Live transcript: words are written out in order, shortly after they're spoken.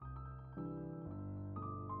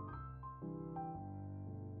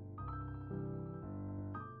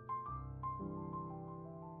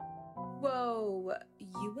Whoa,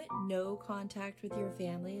 you went no contact with your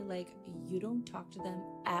family? Like, you don't talk to them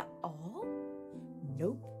at all?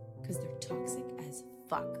 Nope, because they're toxic as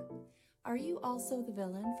fuck. Are you also the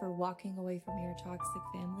villain for walking away from your toxic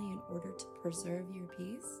family in order to preserve your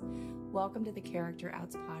peace? Welcome to the Character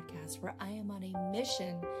Outs podcast, where I am on a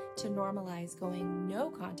mission to normalize going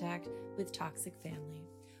no contact with toxic family.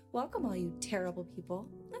 Welcome, all you terrible people.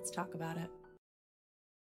 Let's talk about it.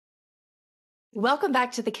 Welcome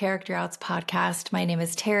back to the Character Outs podcast. My name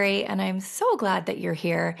is Terry, and I'm so glad that you're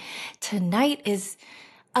here. Tonight is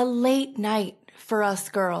a late night for us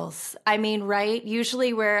girls. I mean, right?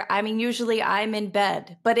 Usually I'm in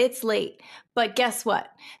bed, but it's late. But guess what?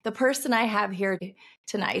 The person I have here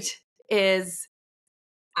tonight is,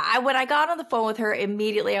 when I got on the phone with her,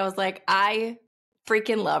 immediately I was like, I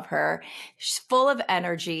freaking love her. She's full of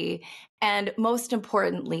energy. And most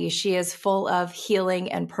importantly, she is full of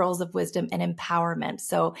healing and pearls of wisdom and empowerment.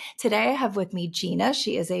 So today I have with me Gina.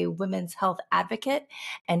 She is a women's health advocate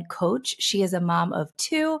and coach. She is a mom of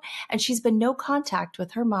 2, and she's been no contact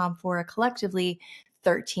with her mom for a collectively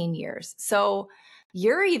 13 years. So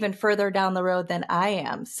you're even further down the road than I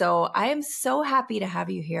am. So I am so happy to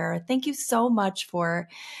have you here. Thank you so much for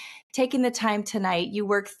taking the time tonight. You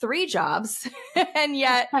work 3 jobs and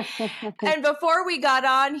before we got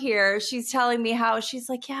on here, she's telling me how she's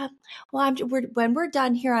like, yeah, well, when we're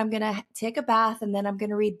done here, I'm going to take a bath and then I'm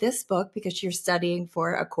going to read this book because you're studying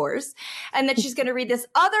for a course. And then she's going to read this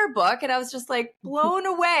other book. And I was just like blown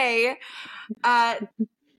away,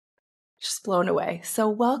 just blown away. So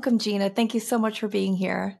welcome, Gina. Thank you so much for being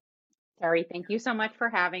here. Terry, thank you so much for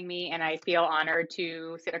having me. And I feel honored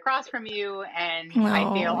to sit across from you. And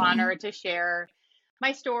I feel honored to share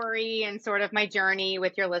my story and sort of my journey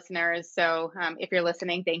with your listeners. So if you're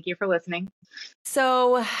listening, thank you for listening.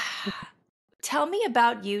 So tell me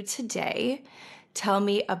about you today. Tell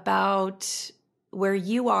me about where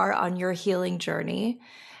you are on your healing journey.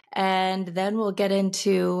 And then we'll get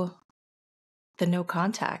into the no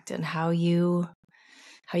contact and how you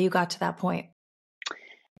got to that point.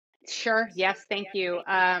 Sure. Yes. Thank you.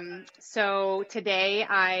 So today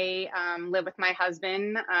I live with my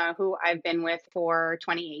husband, who I've been with for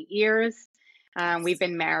 28 years. We've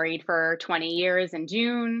been married for 20 years in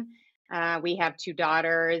June. We have 2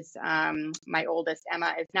 daughters. My oldest,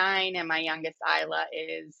 Emma, is 9, and my youngest, Isla,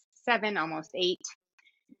 is 7, almost 8.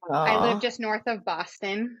 Aww. I live just north of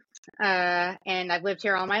Boston. And I've lived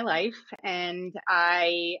here all my life, and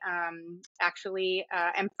I actually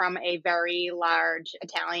am from a very large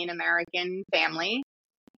Italian-American family,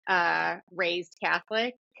 raised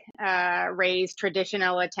Catholic, raised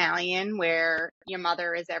traditional Italian, where your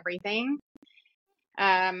mother is everything.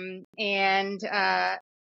 I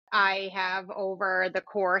have, over the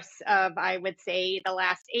course of, I would say, the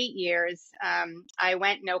last 8 years, I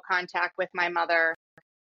went no contact with my mother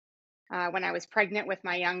when I was pregnant with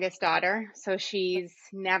my youngest daughter. So she's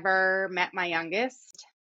never met my youngest.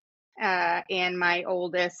 And my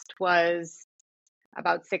oldest was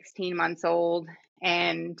about 16 months old.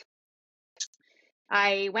 And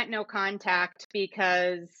I went no contact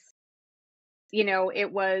because,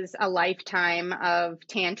 it was a lifetime of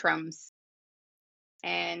tantrums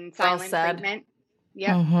and silent treatment. Yep.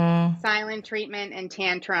 Mm-hmm. Silent treatment and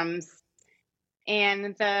tantrums.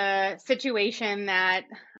 And the situation that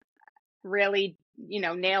really,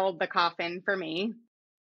 nailed the coffin for me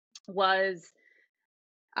was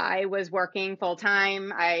I was working full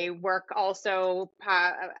time. I work also,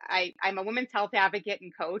 I'm a women's health advocate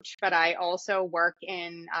and coach, but I also work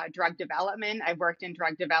in drug development. I've worked in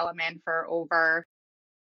drug development for over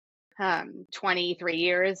 23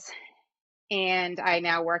 years, and I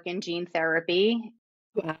now work in gene therapy.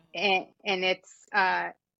 Yeah. And it's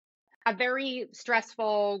a very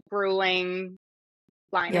stressful, grueling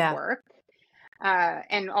line of work.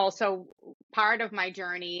 And also part of my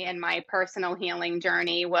journey and my personal healing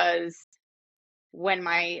journey was when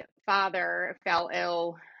my father fell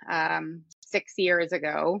ill 6 years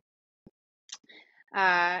ago.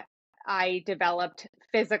 I developed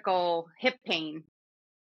physical hip pain,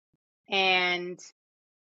 and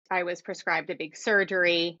I was prescribed a big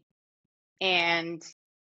surgery, and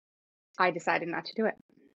I decided not to do it.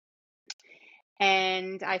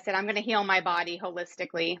 And I said, I'm going to heal my body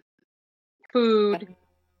holistically. Food,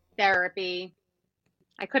 therapy.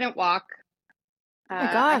 I couldn't walk. Oh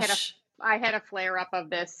my gosh. I had a flare up of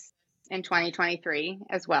this in 2023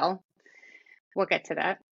 as well. We'll get to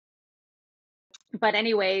that. But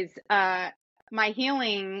anyways, my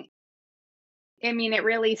healing, it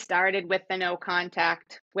really started with the no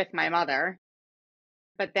contact with my mother.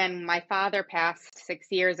 But then my father passed 6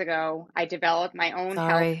 years ago. I developed my own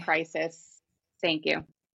health crisis. Thank you.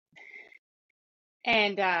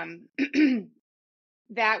 And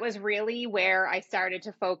that was really where I started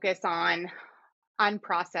to focus on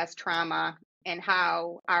unprocessed trauma and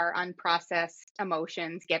how our unprocessed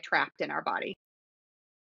emotions get trapped in our body.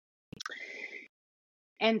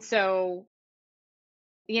 And so,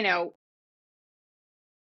 you know,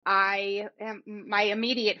 my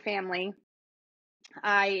immediate family.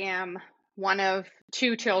 I am one of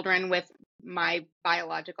two children with my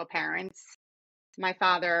biological parents. My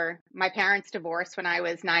parents divorced when I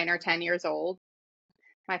was 9 or 10 years old.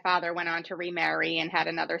 My father went on to remarry and had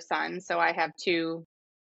another son. So I have two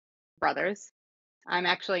brothers. I'm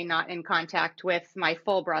actually not in contact with my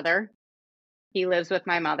full brother. He lives with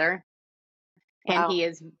my mother, and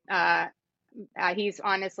Wow. he's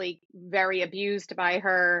honestly very abused by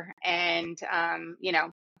her, and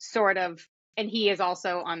sort of, and he is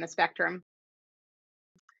also on the spectrum,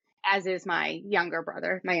 as is my younger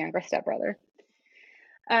brother, my younger stepbrother.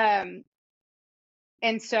 Um,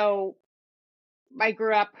 and so I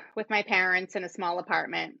grew up with my parents in a small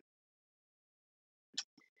apartment.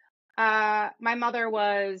 My mother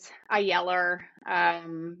was a yeller.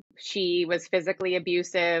 She was physically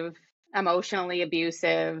abusive, emotionally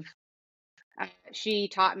abusive. She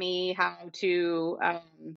taught me how to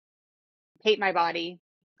hate my body,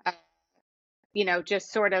 uh,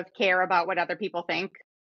 just sort of care about what other people think.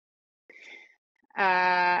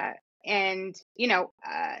 And,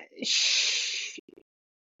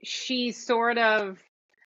 she's sort of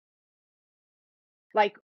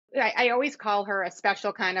like, I always call her a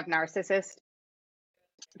special kind of narcissist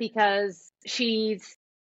because she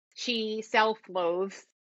self-loathes,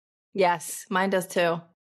 Yes, mine does too.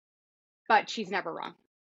 but she's never wrong.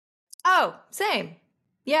 Oh, same.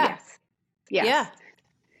 Yeah. Yes. Yes. Yeah.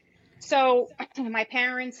 So my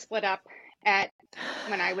parents split up at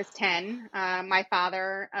when I was 10. My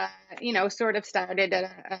father, sort of started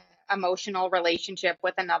a emotional relationship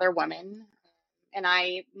with another woman. And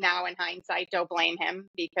I now in hindsight don't blame him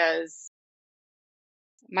because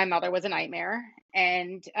my mother was a nightmare.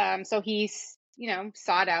 And so he's,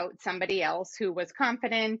 sought out somebody else who was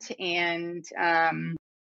confident and,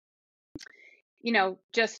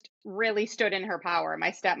 just really stood in her power.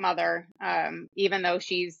 My stepmother, even though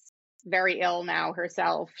she's very ill now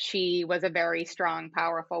herself, she was a very strong,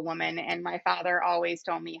 powerful woman. And my father always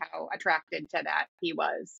told me how attracted to that he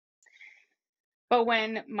was. But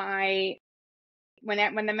when the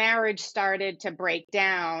marriage started to break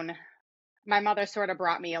down, my mother sort of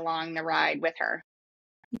brought me along the ride with her.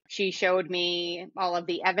 She showed me all of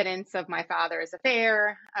the evidence of my father's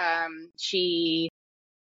affair. She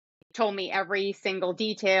told me every single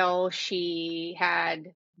detail. She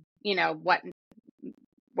had, what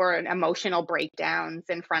were emotional breakdowns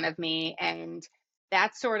in front of me. And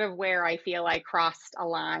that's sort of where I feel I crossed a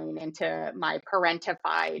line into my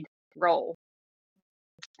parentified role.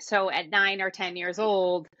 So at 9 or 10 years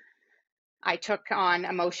old, I took on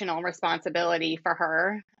emotional responsibility for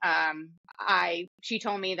her. She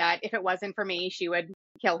told me that if it wasn't for me, she would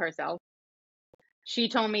kill herself. She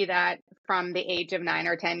told me that from the age of 9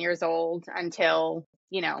 or 10 years old until,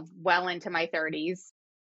 well into my 30s.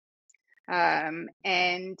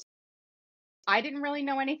 And I didn't really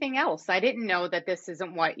know anything else. I didn't know that this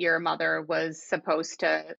isn't what your mother was supposed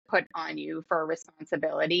to put on you for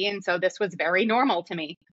responsibility. And so this was very normal to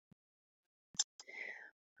me.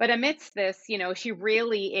 But amidst this, she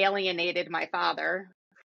really alienated my father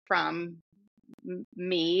from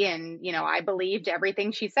me. And, I believed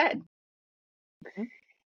everything she said. Okay.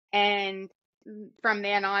 And from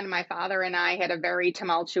then on, my father and I had a very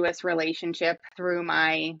tumultuous relationship through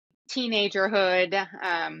my teenagerhood.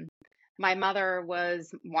 My mother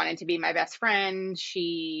wanted to be my best friend.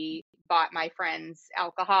 She bought my friends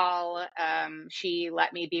alcohol. She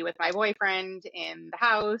let me be with my boyfriend in the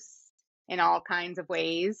house in all kinds of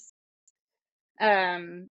ways.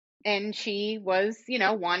 And she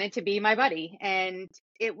wanted to be my buddy. And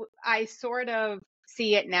I sort of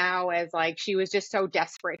see it now as like she was just so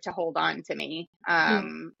desperate to hold on to me,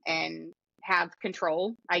 and have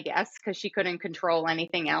control, I guess, because she couldn't control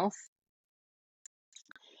anything else.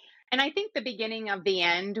 And I think the beginning of the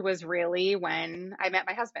end was really when I met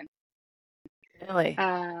my husband. Really?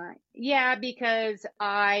 Yeah, because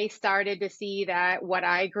I started to see that what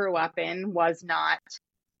I grew up in was not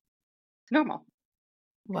normal.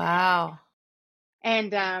 Wow.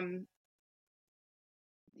 And,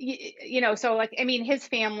 so like, I mean, his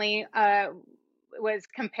family was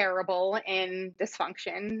comparable in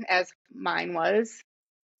dysfunction as mine was.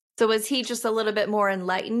 So was he just a little bit more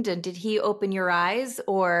enlightened, and did he open your eyes,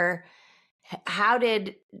 or how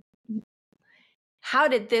did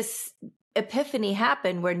this epiphany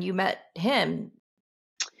happen when you met him?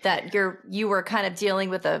 that you were kind of dealing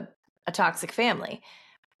with a toxic family.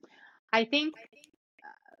 I think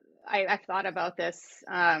I've thought about this.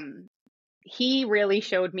 He really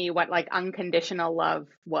showed me what like unconditional love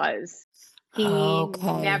was. He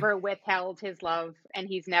Okay. never withheld his love, and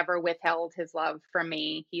he's never withheld his love from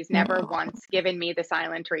me. He's never No, once given me the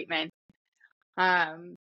silent treatment.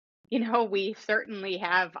 Um, we certainly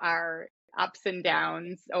have our ups and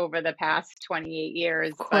downs over the past 28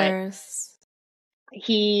 years, of but course.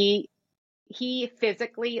 he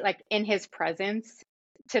physically, like in his presence,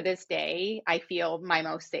 to this day, I feel my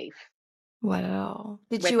most safe Wow.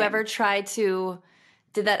 Did with you him. ever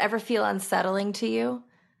did that ever feel unsettling to you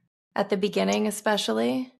at the beginning,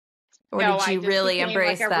 especially? Or No, did I you just really became like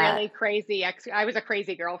embrace a really that? crazy I was a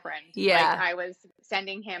crazy girlfriend. Like Yeah. I was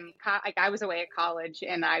sending him like I was away at college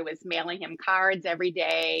and I was mailing him cards every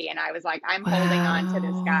day, and I was like, I'm holding on to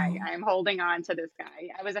this guy. Wow. I'm holding on to this guy.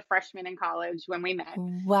 I was a freshman in college when we met.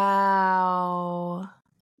 Wow.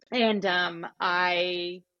 And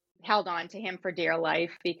I held on to him for dear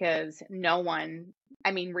life because no one,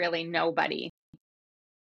 I mean really nobody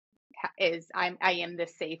I am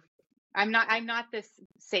this safe. I'm not this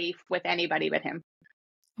safe with anybody but him.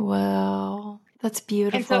 Wow. That's And so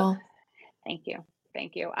beautiful. thank you.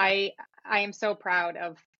 Thank you. I am so proud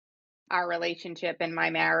of our relationship and my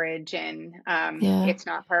marriage, and Yeah, it's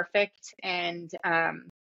not perfect, and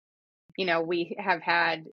we have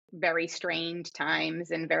had very strained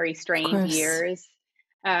times and very of strained course. years.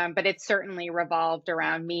 But it certainly revolved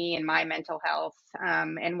around me and my mental health,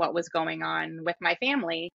 and what was going on with my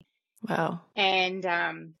family. Wow. And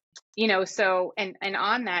so and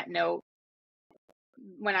on that note,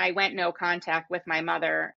 when I went no contact with my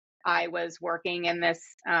mother, I was working in this,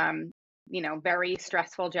 very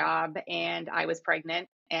stressful job, and I was pregnant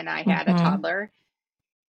and I had a Mm-hmm. toddler,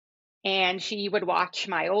 and she would watch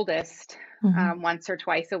my oldest Mm-hmm. once or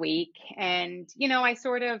twice a week. And, I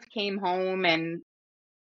sort of came home, and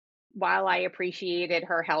while I appreciated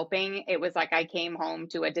her helping, it was like I came home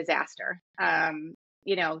to a disaster.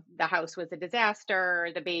 The house was a disaster.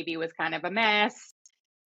 The baby was kind of a mess.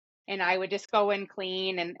 And I would just go and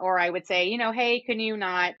clean, or I would say, hey, can you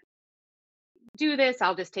not do this?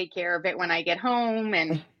 I'll just take care of it when I get home.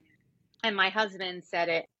 And my husband said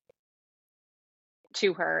it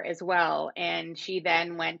to her as well. And she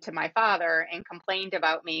then went to my father and complained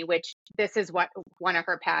about me, which this is what one of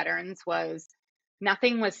her patterns was.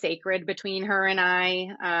 Nothing was sacred between her and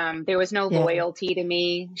I. There was no Yeah. loyalty to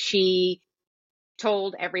me. She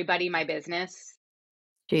told everybody my business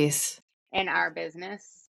Jeez. and our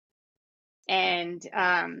business. And,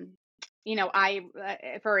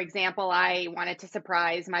 for example, I wanted to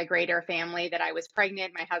surprise my greater family that I was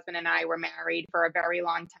pregnant. My husband and I were married for a very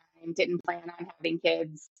long time, didn't plan on having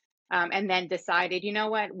kids, and then decided, you know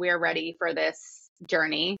what, we're ready for this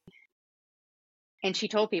journey. And she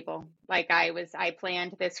told people, like I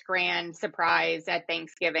planned this grand surprise at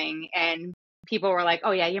Thanksgiving, and people were like,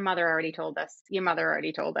 oh yeah, your mother already told us. Your mother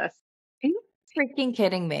already told us. Are you freaking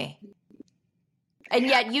kidding me? And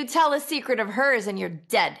yet you tell a secret of hers and you're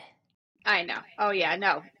dead. I know. Oh yeah,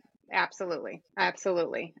 no, absolutely.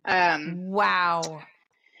 Absolutely. Wow.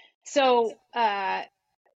 So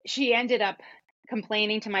she ended up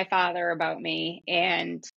complaining to my father about me,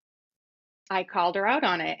 and I called her out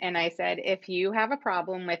on it. And I said, if you have a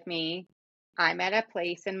problem with me, I'm at a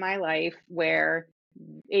place in my life where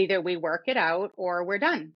either we work it out or we're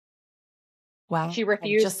done. Wow. She Just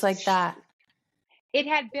refused. like that. It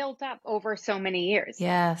had built up over so many years.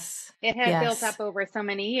 Yes. It had built up Yes. over so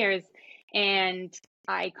many years. And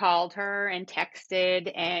I called her and texted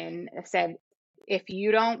and said, if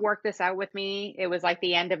you don't work this out with me, it was like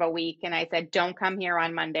the end of a week. And I said, don't come here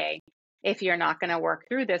on Monday if you're not going to work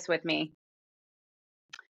through this with me.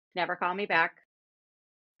 Never call me back.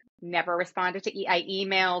 Never responded to, I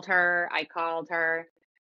emailed her. I called her.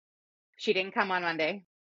 She didn't come on Monday.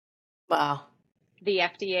 Wow. The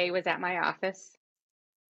FDA was at my office.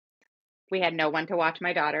 We had no one to watch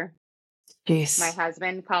my daughter. My Jeez.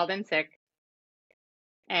 husband called in sick,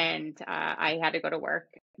 and I had to go to work.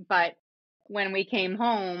 But when we came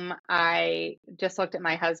home, I just looked at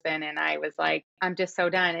my husband and I was like, I'm just so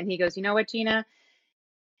done. And he goes, you know what, Gina?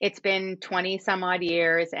 It's been 20 some odd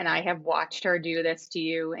years and I have watched her do this to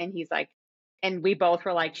you. And he's like, and we both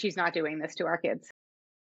were like, she's not doing this to our kids.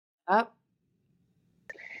 Up.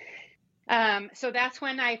 So that's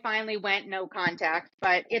when I finally went no contact,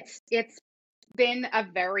 but it's been a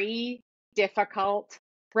very difficult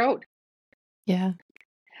road. Yeah.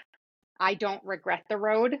 I don't regret the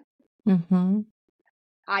road. Mm-hmm.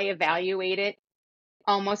 I evaluate it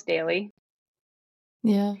almost daily.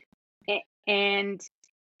 Yeah. And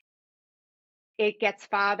it gets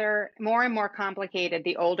more and more complicated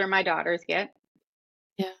the older my daughters get.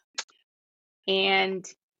 Yeah. And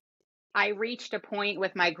I reached a point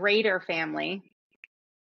with my greater family.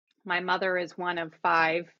 My mother is one of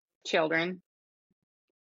 5 children.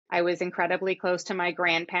 I was incredibly close to my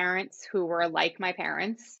grandparents, who were like my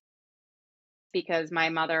parents, because my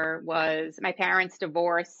parents'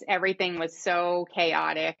 divorce, everything was so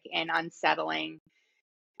chaotic and unsettling.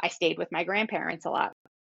 I stayed with my grandparents a lot.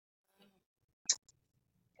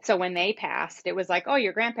 So when they passed, it was like, oh,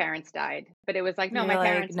 your grandparents died. But it was like, no, my You're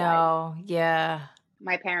like, parents died. no, yeah.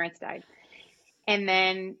 My parents died. And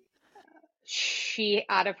then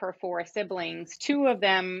out of her 4 siblings, 2 of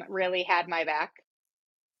them really had my back,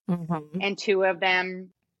 Mm-hmm. and 2 of them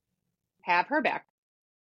have her back.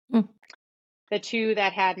 The 2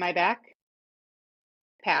 that had my back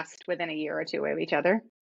passed within a year or 2 of each other.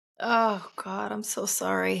 Oh God, I'm so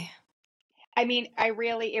sorry. I mean,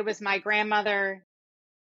 it was my grandmother,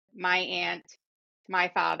 my aunt, my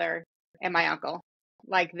father, and my uncle.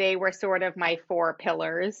 Like, they were sort of my 4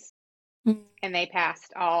 pillars, and they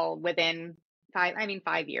passed all within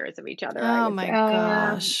 5 years of each other, I Oh would say. my Oh,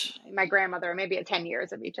 yeah. gosh. My grandmother, maybe 10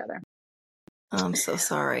 years of each other. I'm so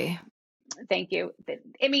sorry. Thank you.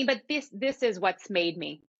 I mean, but this is what's made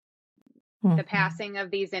me. The Mm-hmm. passing of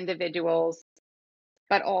these individuals,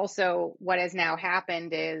 but also what has now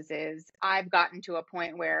happened is I've gotten to a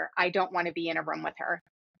point where I don't want to be in a room with her.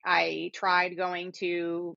 I tried going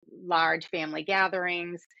to large family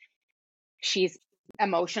gatherings. She's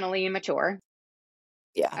emotionally immature.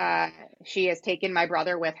 Yeah. She has taken my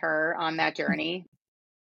brother with her on that journey.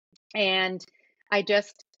 And I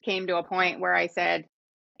just came to a point where I said,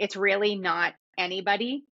 it's really not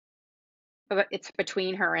anybody, but it's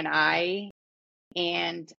between her and I.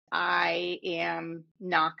 And I am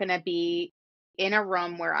not going to be in a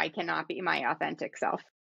room where I cannot be my authentic self.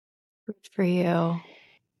 Good for you.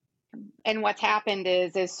 And what's happened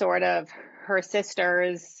is sort of her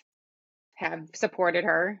sisters have supported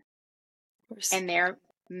her, Of course. and they're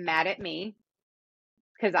mad at me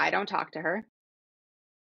because I don't talk to her.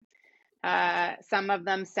 Some of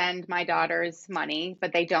them send my daughters money,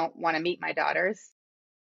 but they don't want to meet my daughters.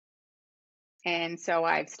 And so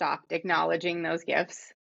I've stopped acknowledging those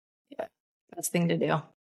gifts. Yeah. Best thing to do.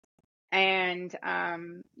 And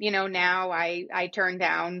now I turn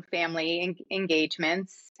down family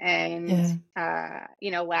engagements. And Yeah.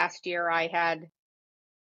 last year I had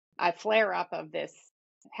a flare up of this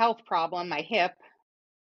health problem, my hip.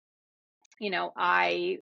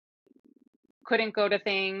 I couldn't go to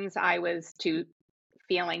things. I was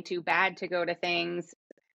feeling too bad to go to things.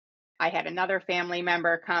 I had another family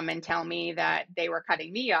member come and tell me that they were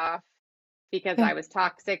cutting me off because I was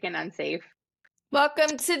toxic and unsafe.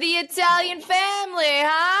 Welcome to the Italian family,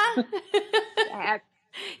 huh?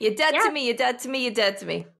 You're dead Yeah, to me. You're dead to me. You're dead to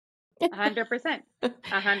me. 100%.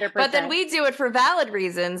 100%. But then we do it for valid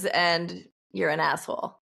reasons, and you're an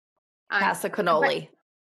asshole. Pass a cannoli.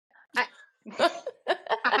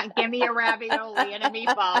 Give me a ravioli and a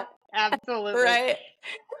meatball. Absolutely. Right.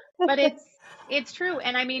 But it's true.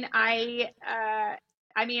 And I mean, I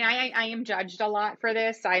am judged a lot for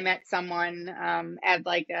this. I met someone at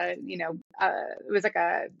like it was like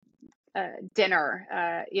a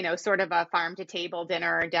dinner, sort of a farm to table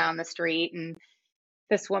dinner down the street. And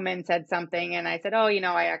this woman said something, and I said, oh,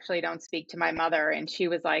 I actually don't speak to my mother. And she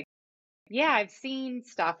was like, yeah, I've seen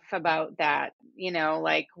stuff about that,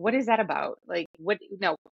 like, what is that about? Like, what?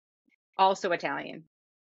 No, also Italian.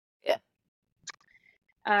 Yeah.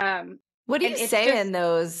 Um, What do and you it's say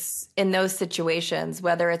just, in those situations,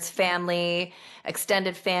 whether it's family,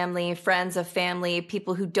 extended family, friends of family,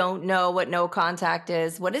 people who don't know what no contact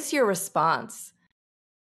is? What is your response?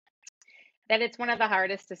 that it's one of the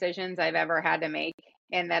hardest decisions I've ever had to make,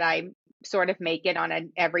 and that I sort of make it on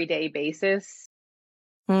an everyday basis.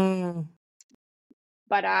 Mm.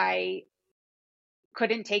 But I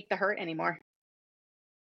couldn't take the hurt anymore.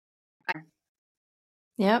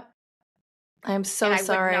 Yep. I'm so And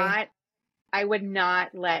sorry. I would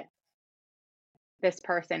not let this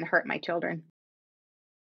person hurt my children.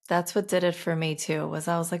 That's what did it for me too, was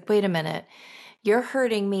I was like, wait a minute, you're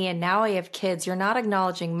hurting me and now I have kids. You're not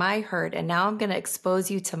acknowledging my hurt and now I'm going to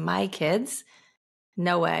expose you to my kids?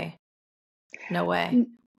 No way. No way.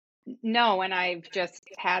 No, and I've just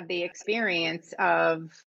had the experience of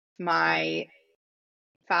my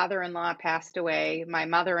father-in-law passed away. My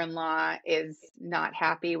mother-in-law is not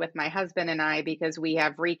happy with my husband and I because we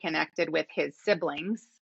have reconnected with his siblings,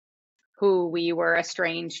 who we were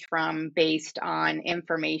estranged from based on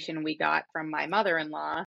information we got from my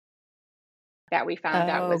mother-in-law that we found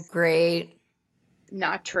out Oh, was great.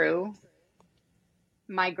 not true.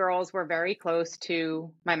 my girls were very close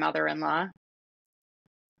to my mother-in-law,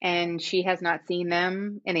 and she has not seen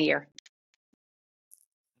them in a year.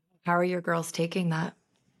 How are your girls taking that?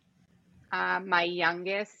 My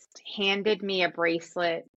youngest handed me a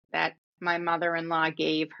bracelet that my mother-in-law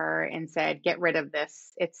gave her and said, "Get rid of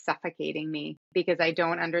this. It's suffocating me because I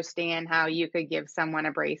don't understand how you could give someone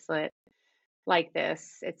a bracelet like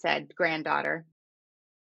this." It said granddaughter.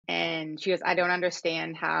 And she goes, "I don't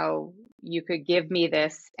understand how you could give me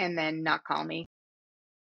this and then not call me."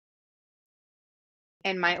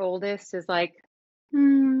 And my oldest is like,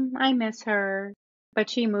 I miss her, but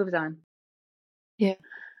she moves on. Yeah.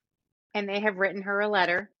 And they have written her a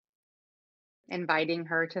letter inviting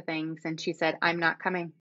her to things. And she said, "I'm not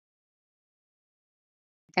coming."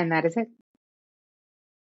 And that is it.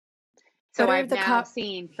 So What are I've the now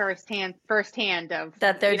seen firsthand of,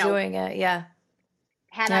 that they're you know, doing it? Yeah.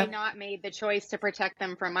 had I Yep. not made the choice to protect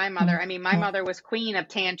them from my mother, I mean, my Mhm. mother was queen of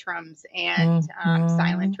tantrums and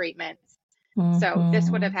silent Mhm. treatments. So this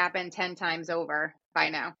would have Mhm. happened 10 times over by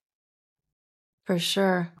now. For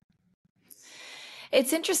sure.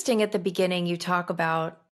 It's interesting at the beginning you talk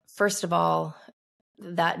about, first of all,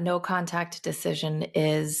 that no contact decision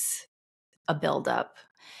is a buildup.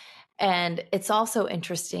 And it's also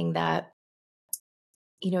interesting that,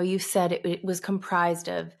 you said it was comprised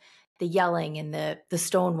of the yelling and the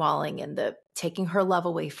stonewalling and the taking her love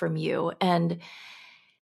away from you. And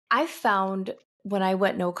I found when I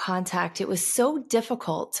went no contact, it was so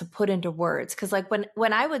difficult to put into words. Cause like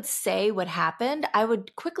when I would say what happened, I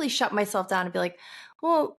would quickly shut myself down and be like,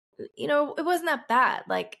 well, it wasn't that bad.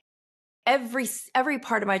 Like every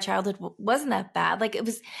part of my childhood wasn't that bad. Like it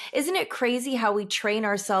was, isn't it crazy how we train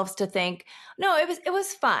ourselves to think, no, it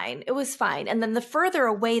was fine. It was fine. And then the further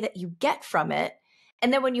away that you get from it,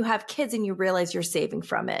 and then when you have kids and you realize you're saving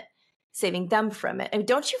them from it. I mean,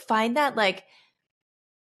 don't you find that like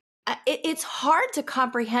it's hard to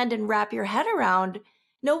comprehend and wrap your head around?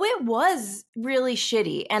 No, it was really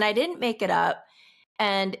shitty and I didn't make it up.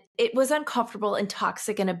 And it was uncomfortable and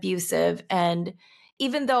toxic and abusive. And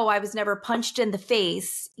even though I was never punched in the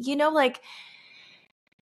face, like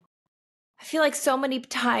I feel like so many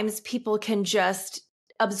times people can just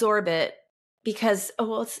absorb it because, oh,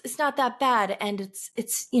 well, it's not that bad. And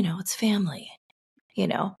it's family, you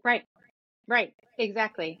know? Right, right,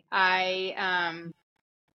 exactly. I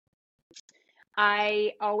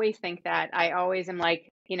always think that. I always am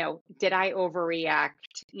like, did I overreact?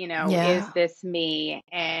 Is Yeah. this me?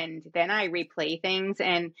 And then I replay things.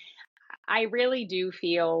 And I really do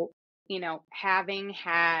feel, having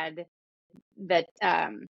had that,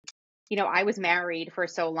 I was married for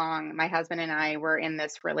so long. My husband and I were in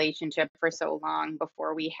this relationship for so long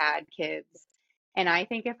before we had kids. And I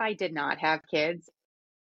think if I did not have kids,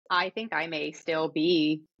 I think I may still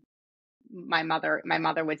be my mother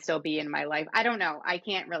would still be in my life. I don't know. I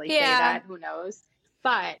can't really say Yeah, that. Who knows?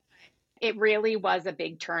 But it really was a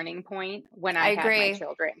big turning point when I I had my agree.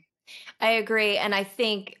 children. I agree. And I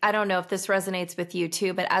think, I don't know if this resonates with you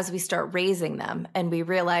too, but as we start raising them and we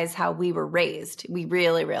realize how we were raised, we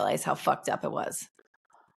really realize how fucked up it was.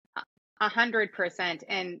 100%.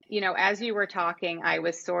 And, as you were talking, I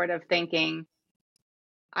was sort of thinking,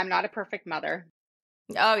 I'm not a perfect mother.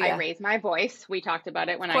 Oh, I yeah. raised my voice. We talked about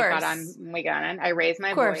it Of when I got on, course. when we got on. I raised Of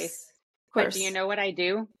my voice. course. Of But do you course. know what I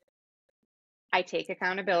do? I take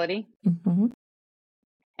accountability Mm-hmm.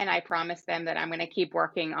 and I promise them that I'm going to keep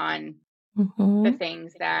working on the Mm-hmm.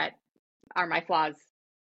 things that are my flaws.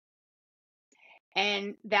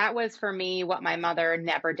 And that was for me what my mother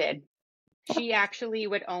never did. Yep. She actually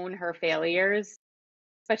would own her failures,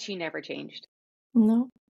 but she never changed. No.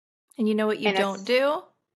 And you know what you And don't it's, do?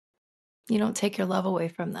 You don't take your love away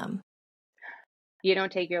from them. you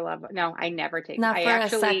don't take your love. No, I never take, Not I for a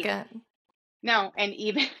actually, second. no. And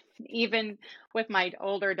even, even with my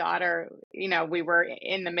older daughter, we were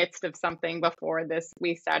in the midst of something before this.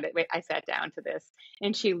 I sat down to this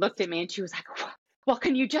and she looked at me and she was like, well,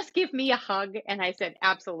 can you just give me a hug? And I said,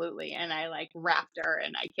 absolutely. And I like wrapped her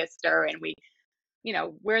and I kissed her and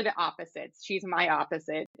we're the opposites. She's my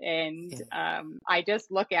opposite. And Yeah. I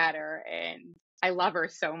just look at her and I love her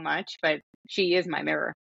so much, but she is my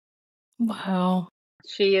mirror. Wow.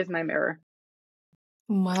 She is my mirror.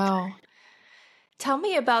 Wow. Tell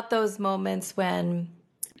me about those moments when,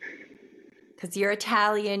 because you're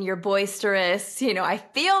Italian, you're boisterous, I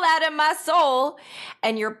feel that in my soul,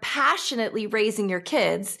 and you're passionately raising your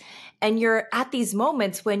kids. And you're at these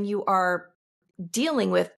moments when you are dealing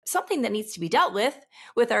with something that needs to be dealt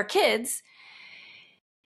with our kids.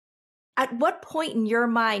 At what point in your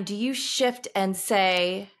mind do you shift and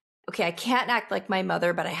say, okay, I can't act like my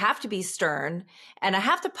mother, but I have to be stern and I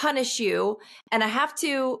have to punish you and I have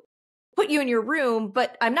to put you in your room,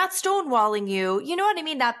 but I'm not stonewalling you. You know what I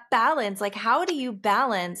mean? That balance, like how do you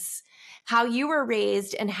balance how you were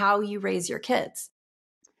raised and how you raise your kids?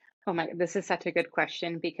 Oh my, this is such a good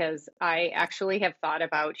question because I actually have thought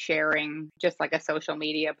about sharing just like a social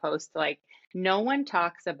media post. Like, no one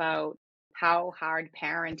talks about how hard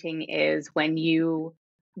parenting is when you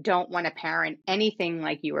don't want to parent anything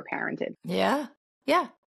like you were parented. Yeah. Yeah.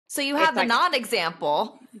 So you have It's the like,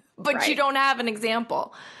 non-example, but you right. don't have an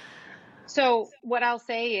example. So, what I'll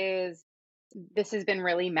say is, this has been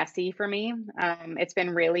really messy for me. It's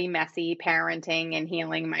been really messy parenting and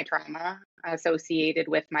healing my trauma associated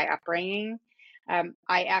with my upbringing.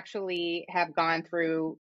 I actually have gone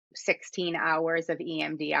through 16 hours of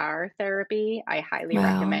EMDR therapy. I highly Wow.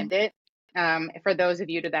 recommend it. For those of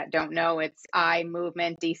you that don't know, it's eye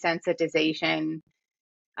movement desensitization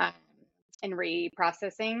um, and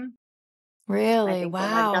reprocessing. I Really? think that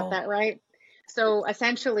I've got Wow. that right. So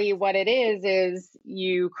essentially, what it is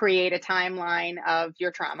you create a timeline of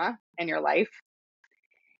your trauma in your life.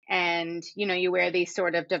 And, you wear these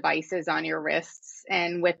sort of devices on your wrists.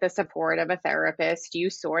 And with the support of a therapist, you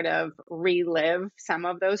sort of relive some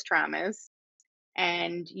of those traumas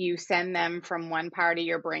and you send them from one part of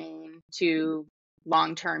your brain to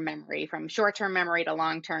long term memory, from short term memory to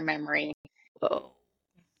long term memory, Oh.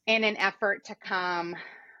 in an effort to calm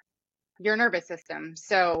your nervous system.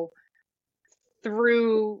 So,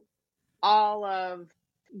 through all of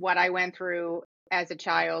what I went through as a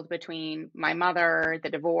child between my mother, the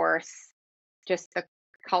divorce, just the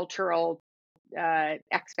cultural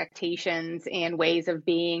expectations and ways of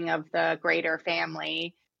being of the greater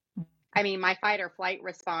family. I mean, my fight or flight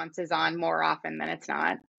response is on more often than it's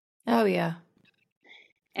not. Oh, yeah.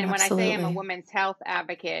 And when I say I'm a Absolutely. women's health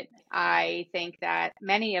advocate, I think that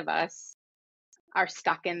many of us are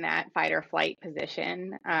stuck in that fight or flight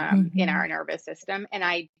position in our Mhm. nervous system. And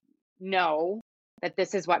I know that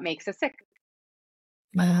this is what makes us sick,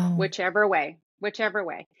 Wow. whichever way, whichever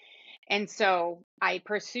way. And so I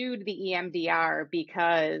pursued the EMDR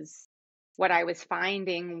because what I was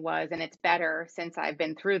finding was, and it's better since I've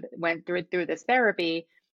been went through this therapy,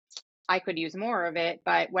 I could use more of it.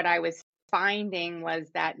 But what I was finding was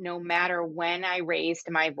that no matter when I raised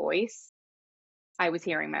my voice, I was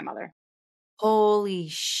hearing my mother. Holy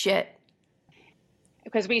shit.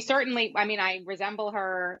 Because we certainly, I mean, I resemble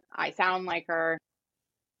her, I sound like her.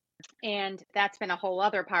 And that's been a whole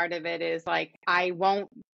other part of it is like, I won't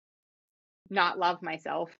not love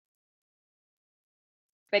myself.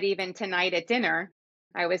 But even tonight at dinner,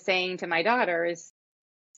 I was saying to my daughters,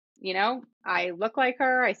 I look like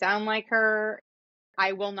her, I sound like her.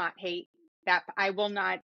 I will not hate that. I will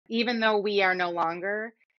not, even though we are no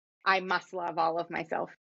longer, I must love all of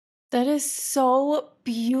myself. That is so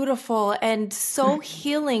beautiful and so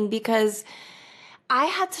healing because I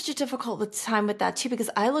had such a difficult time with that too because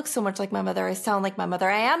I look so much like my mother. I sound like my mother.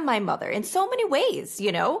 I am my mother in so many ways.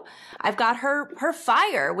 I've got her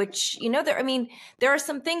fire, which, I mean, there are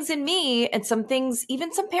some things in me and some things,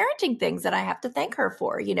 even some parenting things that I have to thank her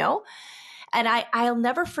for. And I'll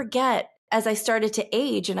never forget as I started to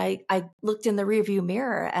age and I looked in the rearview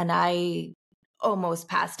mirror and I almost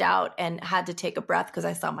passed out and had to take a breath because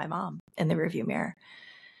I saw my mom in the rearview mirror.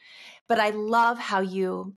 But I love how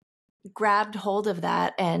you grabbed hold of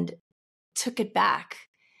that and took it back.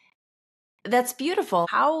 That's beautiful.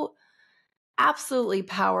 How absolutely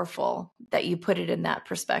powerful that you put it in that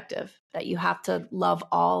perspective, that you have to love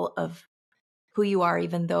all of who you are,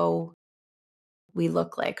 even though we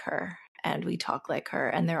look like her and we talk like her.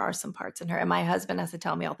 And there are some parts in her. And my husband has to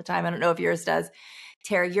tell me all the time, I don't know if yours does,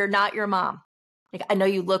 Tara, you're not your mom. Like, I know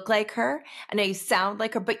you look like her. I know you sound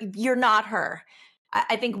like her, but you're not her.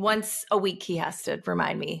 I think once a week he has to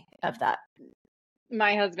remind me of that.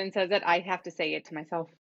 My husband says it. I have to say it to myself.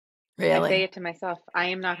 I say Really? it to myself. I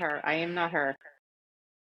am not her. I am not her.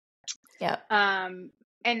 Yep. Um,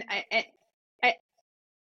 and I,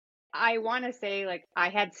 I want to say, like, I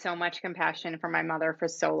had so much compassion for my mother for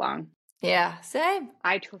so long. Yeah. Same.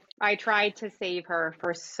 I tried to save her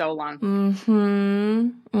for so long. Mm-hmm.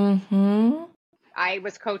 Mm-hmm. I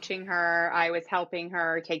was coaching her. I was helping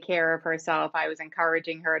her take care of herself. I was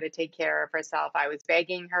encouraging her to take care of herself. I was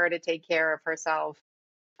begging her to take care of herself.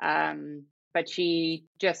 But she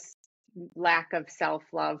just lack of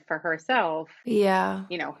self-love for herself. Yeah.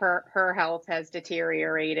 Her health has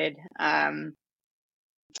deteriorated. I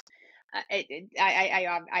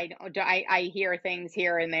hear things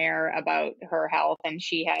here and there about her health, and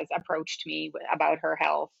she has approached me about her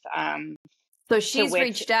health. So To she's which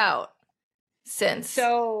reached out. since?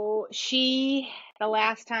 So the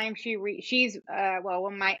last time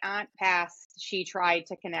when my aunt passed, she tried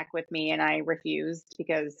to connect with me and I refused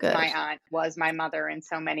because my Good. aunt was my mother in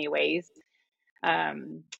so many ways.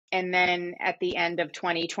 And then at the end of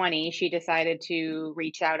 2020, she decided to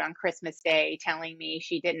reach out on Christmas Day, telling me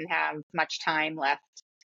she didn't have much time left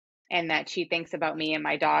and that she thinks about me and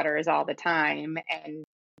my daughters all the time. And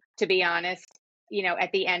to be honest,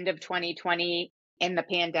 at the end of 2020 in the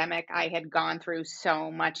pandemic, I had gone through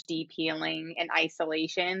so much deep healing and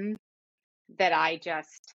isolation that I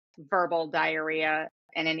just verbal diarrhea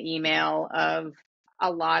in an email of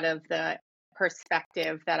a lot of the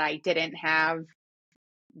perspective that I didn't have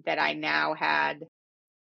that I now had.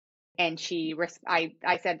 And I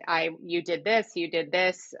said, you did this,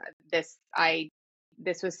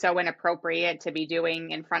 this was so inappropriate to be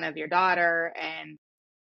doing in front of your daughter. And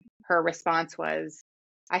her response was,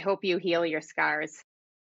 I hope you heal your scars.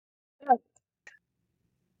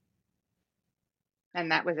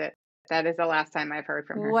 And that was it. That is the last time I've heard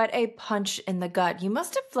from her. What a punch in the gut. You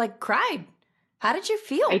must have like cried. How did you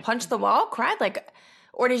feel? I Punched the wall, cried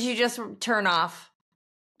or did you just turn off?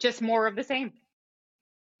 just more of the same.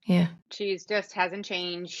 Yeah. She's just hasn't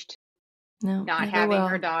changed. No, Not never having will.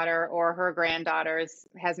 her daughter or her granddaughters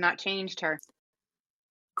has not changed her.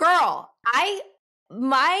 Girl,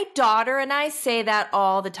 my daughter and I say that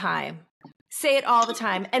all the time. Say it all the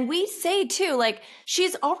time. And we say too, like,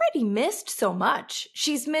 she's already missed so much.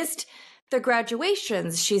 She's missed the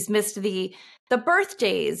graduations. She's missed the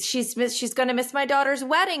birthdays. She's going to miss my daughter's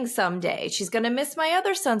wedding someday. She's going to miss my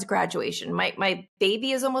other son's graduation. My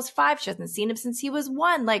baby is almost 5. She hasn't seen him since he was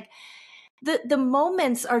 1. Like, the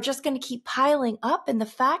moments are just going to keep piling up. And the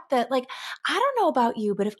fact that, like, I don't know about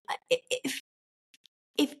you, but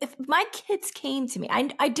if my kids came to me,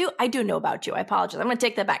 I do know about you. I apologize. I'm going to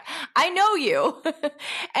take that back. I know you.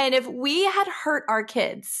 And if we had hurt our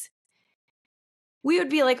kids, we would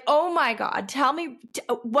be like, oh my God, tell me,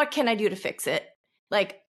 what can I do to fix it?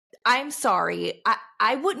 Like, I'm sorry.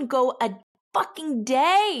 I wouldn't go a fucking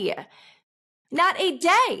day. Not a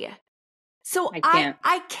day. So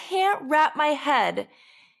I can't wrap my head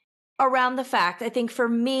around the fact, I think for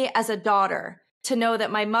me as a daughter, to know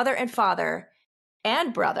that my mother and father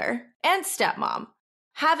and brother and stepmom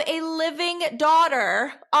have a living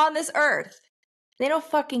daughter on this earth. They don't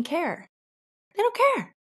fucking care. They don't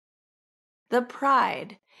care. The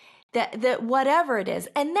pride, that whatever it is.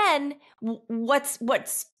 And then what's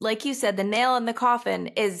like you said, the nail in the coffin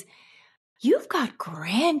is you've got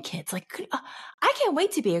grandkids. Like, I can't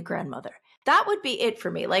wait to be a grandmother. That would be it for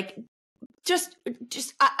me. Like, just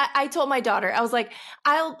I told my daughter, I was like,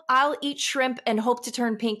 I'll eat shrimp and hope to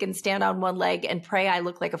turn pink and stand on one leg and pray I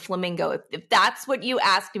look like a flamingo. If that's what you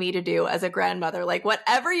asked me to do as a grandmother, like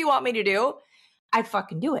whatever you want me to do, I'd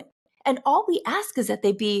fucking do it. And all we ask is that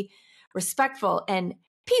they be respectful and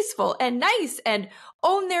peaceful and nice and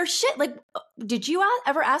own their shit. Like, did you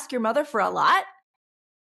ever ask your mother for a lot?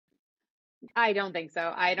 I don't think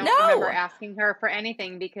so. I don't remember No. asking her for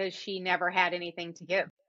anything because she never had anything to give.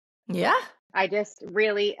 Yeah. I just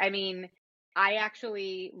really, I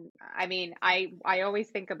always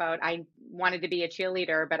think about, I wanted to be a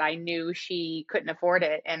cheerleader, but I knew she couldn't afford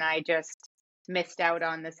it. And I just missed out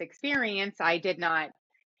on this experience. I did not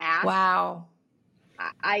ask. Wow.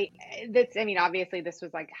 Obviously this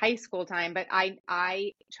was like high school time, but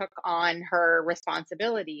I took on her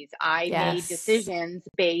responsibilities. I made decisions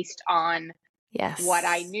based on what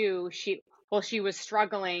I knew. She was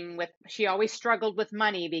she always struggled with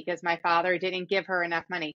money because my father didn't give her enough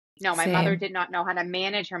money. No, my mother did not know how to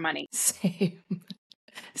manage her money. Same.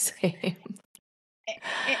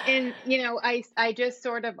 And I just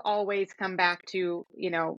sort of always come back to,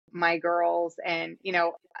 my girls and,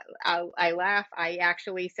 I laugh. I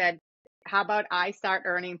actually said, how about I start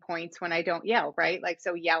earning points when I don't yell, right? Like,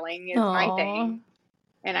 so yelling is my thing.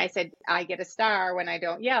 And I said, I get a star when I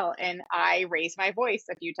don't yell. And I raised my voice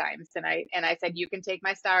a few times. And I said, you can take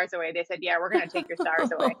my stars away. They said, yeah, we're going to take your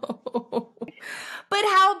stars away. But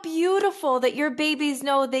how beautiful that your babies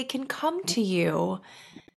know they can come to you.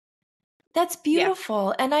 That's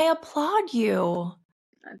beautiful. Yeah. And I applaud you.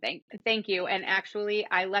 Thank you. And actually,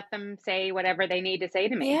 I let them say whatever they need to say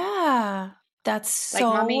to me. Yeah. That's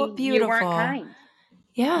so like, Mommy, beautiful. You weren't kind.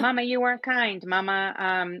 Yeah. Mama, you weren't kind.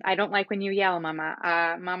 Mama, I don't like when you yell,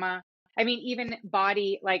 Mama. Mama, even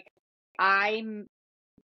body, like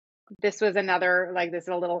this was another, like, this is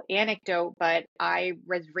a little anecdote, but I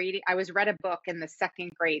was read a book in the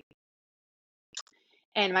 2nd grade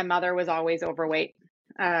and my mother was always overweight.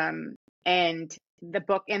 And in the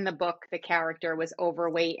book, the character was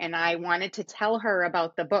overweight and I wanted to tell her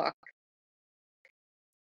about the book.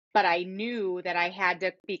 but I knew that I had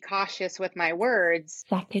to be cautious with my words.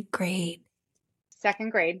 Second grade.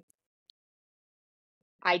 Second grade,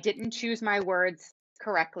 I didn't choose my words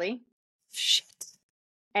correctly, Shit.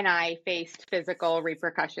 and I faced physical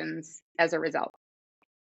repercussions as a result.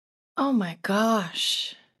 Oh my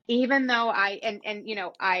gosh. Even though I'm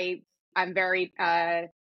very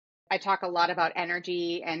I talk a lot about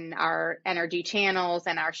energy and our energy channels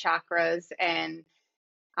and our chakras, and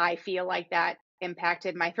I feel like that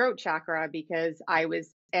impacted my throat chakra because I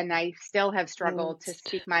still have struggled to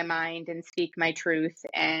speak my mind and speak my truth,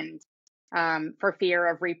 and for fear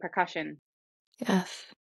of repercussion. Yes.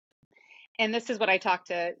 And this is what I talk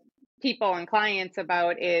to people and clients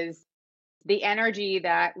about, is the energy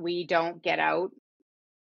that we don't get out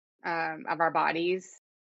of our bodies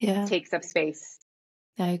Yeah, takes up space.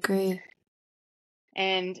 I agree.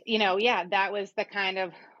 And, yeah, that was the kind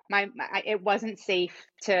of it wasn't safe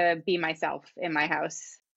to be myself in my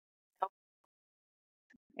house.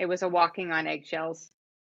 It was a walking on eggshells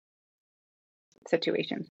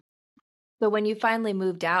situation. So when you finally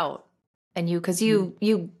moved out and because I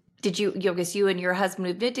guess you and your husband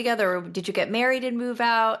moved in together, or did you get married and move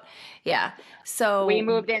out? Yeah. We So,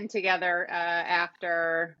 moved in together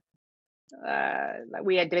after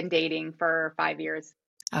we had been dating for 5 years.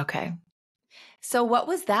 okay. So what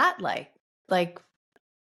was that like? Like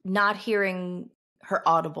not hearing her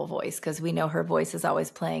audible voice, because we know her voice is always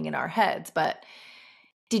playing in our heads, but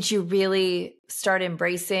did you really start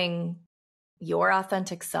embracing your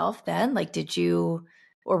authentic self then? Like,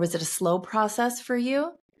 or was it a slow process for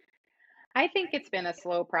you? I think it's been a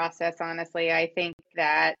slow process, honestly. I think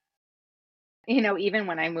that, even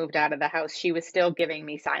when I moved out of the house, she was still giving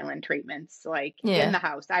me silent treatments, like in Yeah. the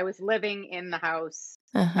house. I was living in the house.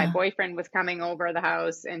 My Uh-huh. boyfriend was coming over the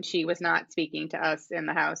house, and she was not speaking to us in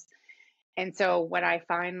the house. And so when I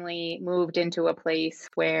finally moved into a place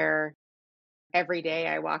where every day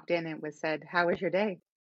I walked in, it was said, "How was your day?"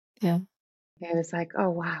 Yeah. It was like, "Oh,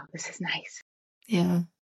 wow, this is nice. Yeah.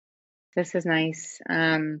 This is nice."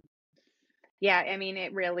 Yeah, I mean,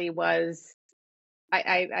 it really was.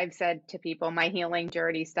 I've said to people, my healing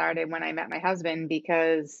journey started when I met my husband,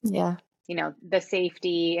 because Yeah. the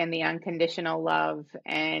safety and the unconditional love,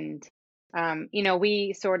 and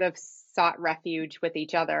we sort of sought refuge with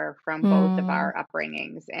each other from both of Mm, our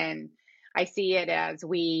upbringings, and I see it as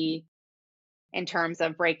in terms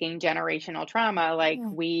of breaking generational trauma, like yeah.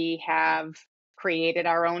 we have created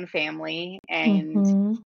our own family, and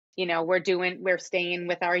Mm-hmm. we're staying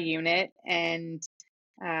with our unit, and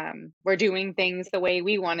we're doing things the way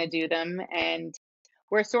we want to do them, and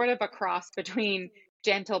we're sort of a cross between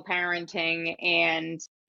gentle parenting and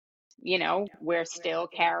we're still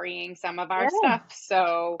carrying some of our Yeah. stuff.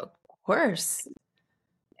 So, Of course.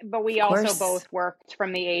 but Of we also course. both worked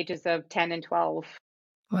from the ages of 10 and 12,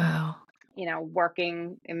 Wow.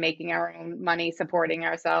 working and making our own money, supporting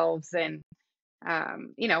ourselves. And,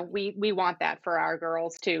 we want that for our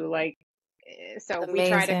girls too. Like, so we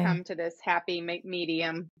try to Amazing. come to this happy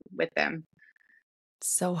medium with them.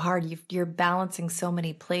 So hard. You're balancing so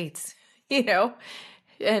many plates, you know,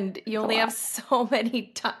 and you It's a only have lot. so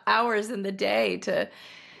many hours in the day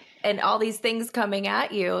and all these things coming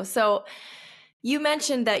at you. So you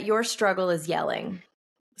mentioned that your struggle is yelling.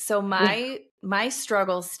 So Yeah. my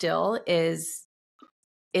struggle still is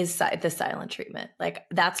the silent treatment. Like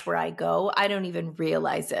that's where I go. I don't even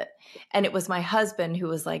realize it. And it was my husband who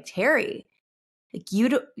was like, "Terry, like you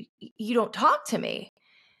don't talk to me.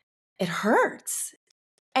 It hurts."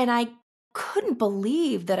 And I couldn't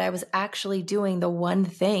believe that I was actually doing the one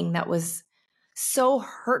thing that was so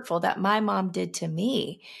hurtful that my mom did to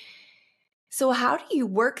me. So how do you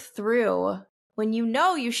work through when you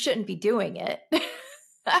know you shouldn't be doing it?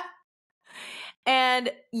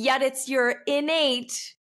 And yet it's your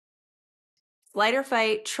innate flight or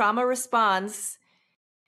fight trauma response.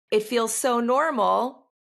 It feels so normal.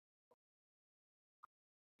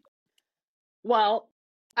 Well,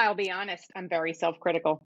 I'll be honest, I'm very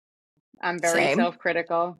self-critical. I'm very Same.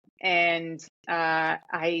 self-critical, and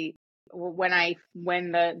I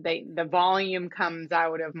when the volume comes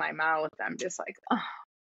out of my mouth, I'm just like, oh,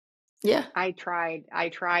 Yeah. I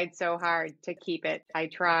tried so hard to keep it. I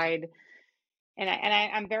tried,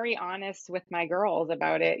 I'm very honest with my girls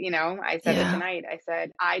about it. I said it Yeah. tonight. I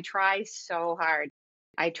said, I try so hard.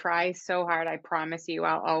 I try so hard. I promise you,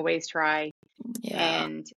 I'll always try. Yeah.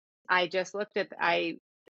 And I just looked at I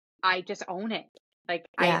just own it. Like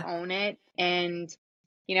I Yeah. own it, and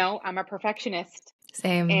I'm a perfectionist,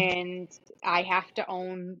 Same. and I have to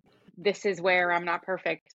own this is where I'm not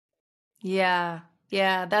perfect, Yeah.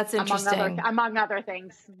 Yeah. That's interesting. among other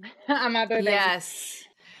things. Among other things. Yes.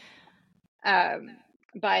 Um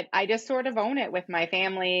but I just sort of own it with my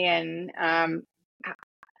family. And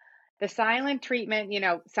the silent treatment,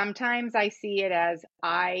 sometimes I see it as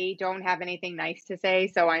I don't have anything nice to say,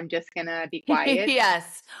 so I'm just going to be quiet.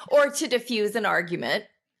 Yes. Or to diffuse an argument,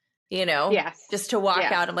 Yes. just to walk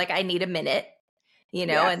Yes. out. I'm like, I need a minute,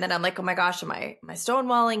 Yes. and then I'm like, oh my gosh, am I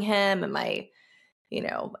stonewalling him? Am I,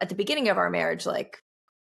 at the beginning of our marriage, like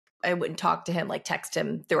I wouldn't talk to him, like text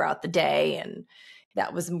him throughout the day. And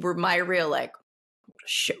that was my real, like, I'm gonna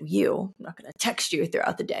show you, I'm not going to text you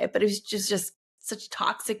throughout the day. But it was just such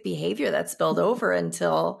toxic behavior that spilled over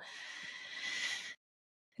until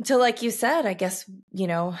like you said, I guess,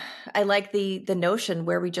 I like the notion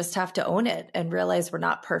where we just have to own it and realize we're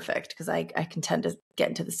not perfect, because I can tend to get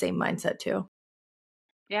into the same mindset too.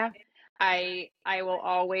 Yeah. I will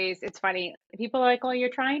always, it's funny. People are like, "Oh, you're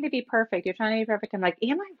trying to be perfect. You're trying to be perfect." I'm like,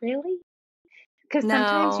 "Am I really?" Because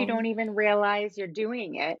sometimes you No. don't even realize you're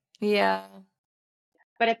doing it. Yeah.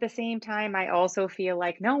 But at the same time, I also feel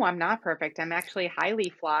like, no, I'm not perfect. I'm actually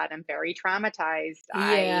highly flawed. I'm very traumatized.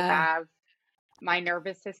 I Yeah. have my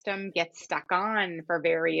nervous system gets stuck on for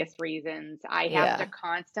various reasons. I have to Yeah.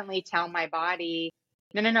 constantly tell my body,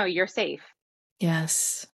 no, no, no, you're safe.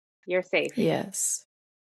 Yes. You're safe. Yes.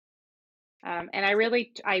 And I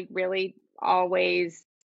really always,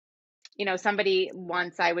 somebody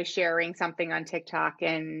once, I was sharing something on TikTok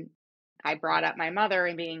and I brought up my mother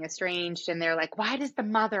and being estranged, and they're like, "Why does the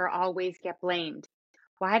mother always get blamed?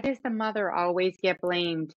 Why does the mother always get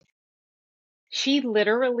blamed?" She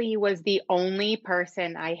literally was the only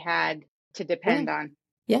person I had to Yeah. depend on.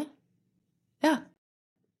 Yeah. Yeah.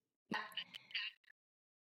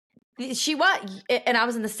 She was, and I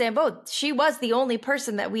was in the same boat. She was the only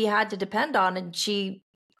person that we had to depend on, and she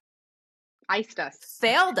Iced us.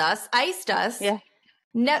 failed us, iced us, Yeah.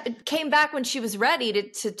 came back when she was ready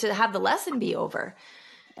to have the lesson be over.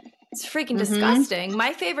 It's freaking Mm-hmm. disgusting.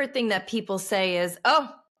 My favorite thing that people say is,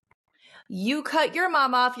 "Oh, you cut your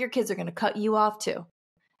mom off, your kids are going to cut you off too."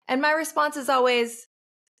 And my response is always,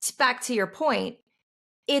 back to your point,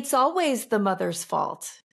 it's always the mother's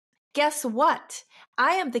fault. Guess what?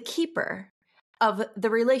 I am the keeper of the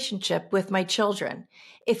relationship with my children.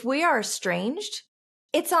 If we are estranged,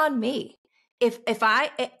 it's on me. If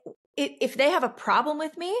they have a problem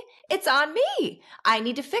with me, it's on me. I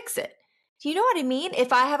need to fix it. Do you know what I mean?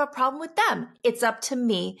 If I have a problem with them, it's up to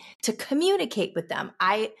me to communicate with them.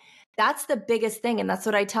 That's the biggest thing, and that's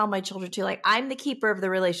what I tell my children too. Like, I'm the keeper of the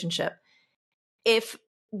relationship. If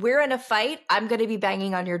we're in a fight, I'm going to be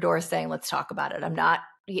banging on your door saying, let's talk about it.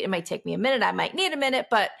 It might take me a minute. I might need a minute,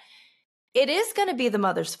 but it is going to be the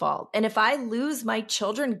mother's fault. And if I lose my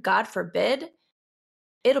children, God forbid,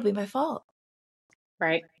 it'll be my fault.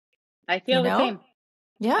 Right. I You feel the know? same. I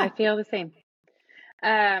Yeah. feel the same.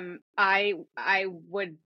 I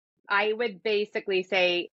would basically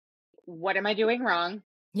say, what am I doing wrong?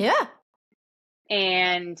 Yeah.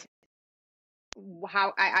 And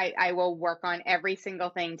how I will work on every single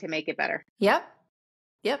thing to make it better. Yep.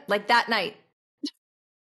 Yep. Like that night.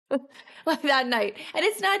 Like that night. And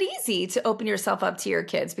it's not easy to open yourself up to your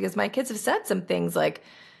kids, because my kids have said some things like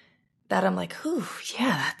that. I'm like, "Ooh,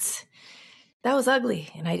 yeah, that was ugly.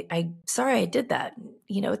 And I sorry I did that."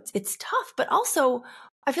 It's tough, but also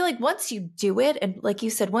I feel like once you do it, and like you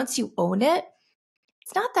said, once you own it,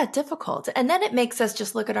 it's not that difficult. And then it makes us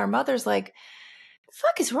just look at our mothers like, the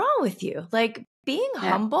fuck is wrong with you? Like, being Yeah,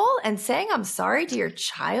 humble and saying I'm sorry to your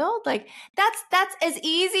child, like that's as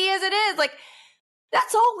easy as it is. Like,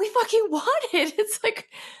 that's all we fucking wanted. It's like,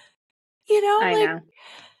 I like, know.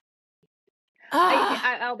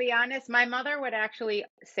 ah, I'll be honest. My mother would actually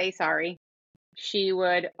say sorry. She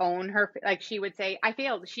would own her, like she would say, "I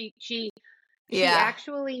failed." She yeah,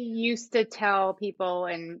 actually used to tell people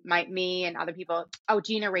and me and other people, "Oh,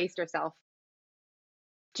 Gina raised herself.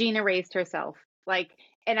 Gina raised herself." Like,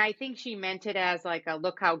 and I think she meant it as like a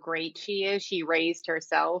look how great she is. She raised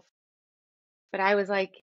herself. But I was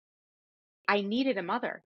like, I needed a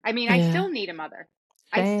mother. I mean, I yeah, still need a mother.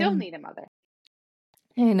 I still same. need a mother.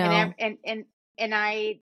 I And know. and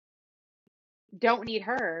I don't need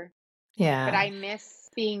her, but Yeah. I miss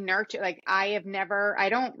being nurtured. Like, I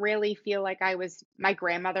don't really feel like my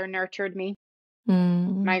grandmother nurtured me. My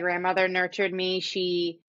Mm. grandmother nurtured me.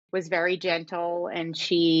 She was very gentle, and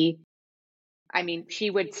I mean, she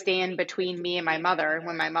would stand between me and my mother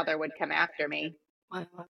when my mother would come after me.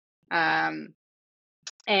 Wow. Um,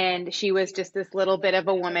 and she was just this little bit of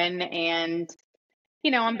a woman. And,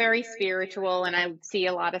 I'm very spiritual, and I see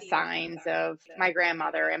a lot of signs of my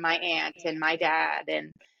grandmother and my aunt and my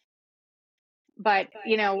dad. But,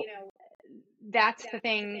 that's the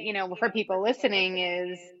thing, for people listening,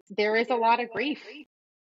 is there is a lot of grief.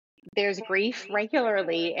 there's grief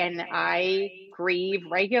regularly, and I grieve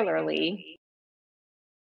regularly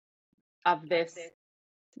of this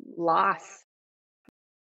loss.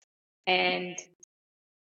 And,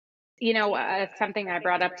 something I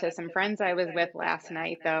brought up to some friends I was with last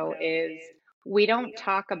night, though, is we don't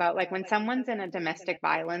talk about, like, when someone's in a domestic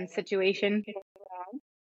violence situation,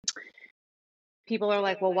 people are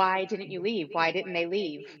like, well, why didn't you leave? Why didn't they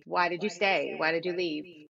leave? Why did you stay? Why did you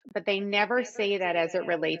leave? But they never say that as it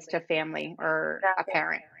relates to family or a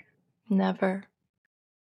parent. Never.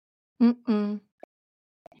 Mm-mm.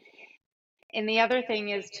 And the other thing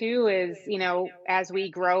is too is, as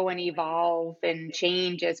we grow and evolve and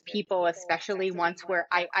change as people, especially once where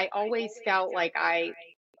I always felt like I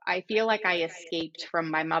feel like I escaped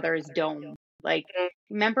from my mother's dome. Like,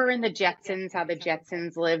 remember in the Jetsons, how the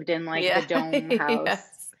Jetsons lived in like the Yeah. dome house?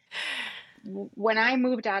 Yes. When I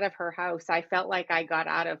moved out of her house, I felt like I got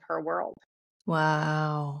out of her world.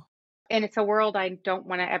 Wow. And it's a world I don't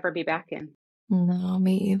want to ever be back in. No,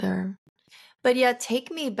 me either. But yeah,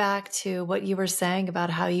 take me back to what you were saying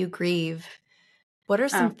about how you grieve. What are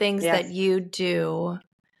some Oh, things that yes. you do?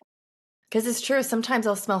 Because it's true, sometimes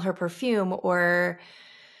I'll smell her perfume, or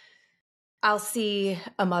I'll see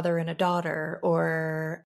a mother and a daughter,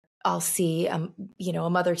 or I'll see a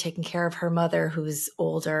mother taking care of her mother who's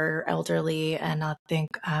older, elderly, and I'll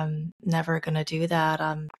think I'm never gonna do that.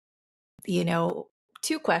 You know,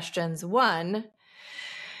 two questions. One,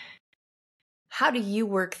 how do you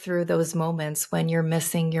work through those moments when you're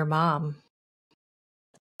missing your mom?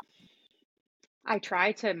 I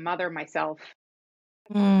try to mother myself.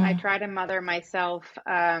 I Mm. try to mother myself.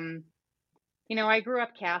 I grew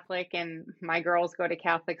up Catholic and my girls go to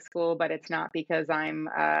Catholic school, but it's not because I'm,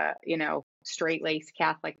 straight laced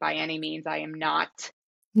Catholic by any means. I am not.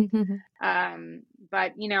 Um,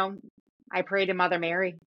 but, I pray to Mother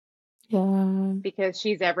Mary Yeah. because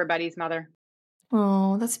she's everybody's mother.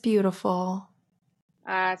 Oh, that's beautiful.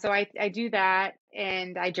 So I do that,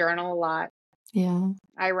 and I journal a lot. Yeah.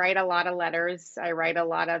 I write a lot of letters. I write a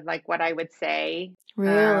lot of like what I would say. Um,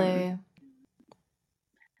 Really?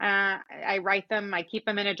 I write them, I keep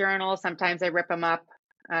them in a journal. Sometimes I rip them up.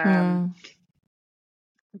 Um, Mm.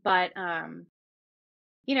 but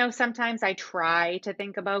sometimes I try to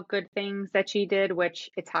think about good things that she did, which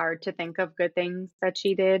it's hard to think of good things that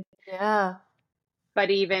she did. Yeah. But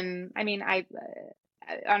even, I mean,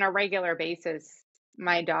 on a regular basis,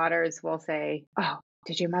 my daughters will say, "Oh,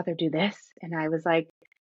 did your mother do this?" And I was like,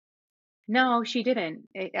 "No, she didn't.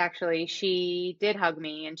 Actually, she did hug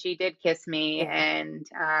me and she did kiss me, Yeah.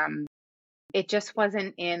 and it just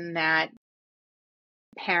wasn't in that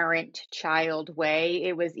parent-child way.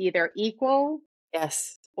 It was either equal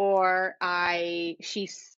Yes. or she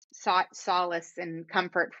sought solace and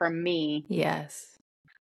comfort from me Yes.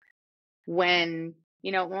 when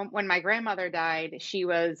when my grandmother died. She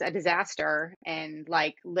was a disaster, and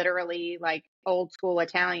like literally like old school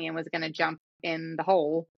Italian was going to jump in the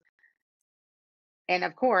hole. And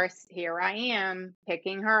of course, here I am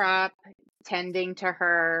picking her up, tending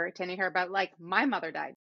her, but like my mother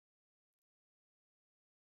died.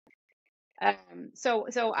 So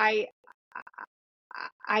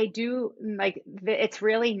I do like it's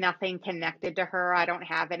really nothing connected to her. I don't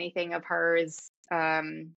have anything of hers.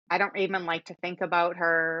 I don't even like to think about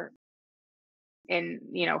her in,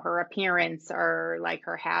 her appearance or like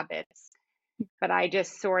her habits, but I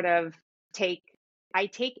just sort of take I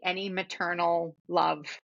take any maternal love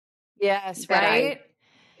Yes, that I right?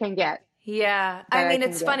 can get Yeah. I that I mean, can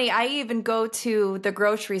it's get. funny. I even go to the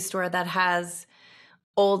grocery store that has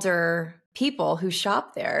older people who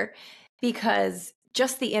shop there because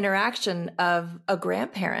just the interaction of a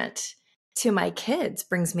grandparent to my kids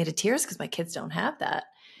brings me to tears because my kids don't have that,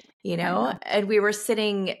 I know. And we were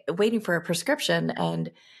sitting waiting for a prescription, and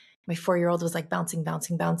my 4-year-old was like bouncing,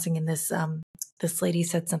 bouncing, bouncing. And this lady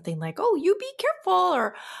said something like, "Oh, you be careful,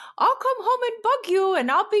 or I'll come home and bug you and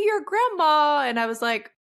I'll be your grandma." And I was like,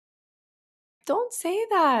 don't say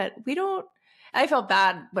that. We don't. I felt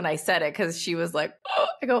bad when I said it because she was like, oh.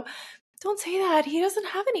 I go, don't say that. He doesn't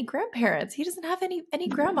have any grandparents. He doesn't have any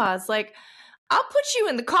grandmas. Like, I'll put you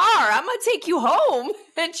in the car. I'm gonna take you home.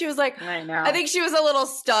 And she was like, I I know. think she was a little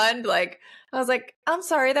stunned. Like, I was like, I'm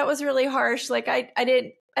sorry, that was really harsh. Like, I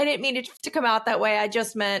didn't mean it to come out that way. I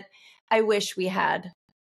just meant I wish we had.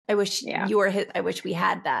 I wish Yeah. you were his. I wish we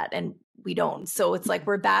had that, and we don't. So it's like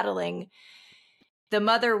we're battling the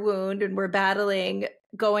mother wound, and we're battling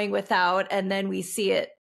going without, and then we see it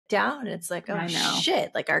down, and it's like, oh I know.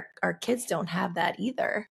 shit, like our kids don't have that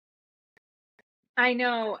either. I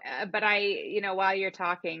know, but while you're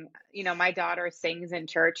talking, my daughter sings in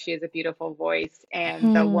church. She has a beautiful voice,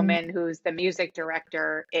 and the Hmm. woman who's the music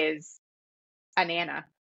director is a nana,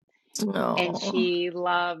 and No. she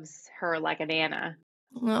loves her like a nana.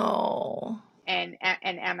 No. And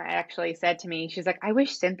Emma actually said to me, she's like, "I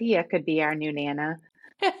wish Cynthia could be our new nana."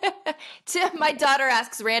 My daughter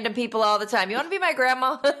asks random people all the time, "You want to be my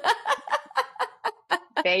grandma?"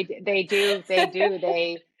 They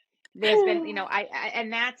there's been,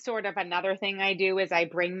 and that's sort of another thing I do is I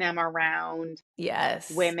bring them around Yes.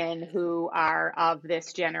 women who are of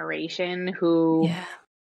this generation who Yeah.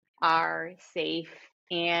 are safe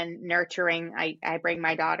and nurturing. I bring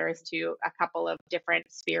my daughters to a couple of different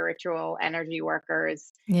spiritual energy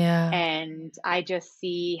workers, Yeah. and I just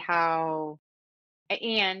see how,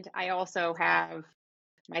 and I also have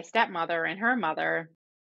my stepmother and her mother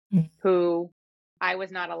who I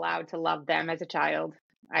was not allowed to love them as a child.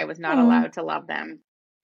 I was not Mm. allowed to love them.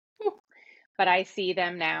 But I see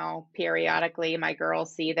them now periodically. My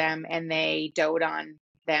girls see them and they dote on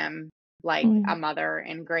them like a Mm. mother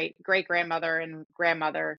and great grandmother and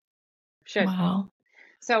grandmother should. Wow.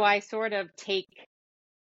 So I sort of take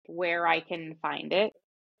where I can find it,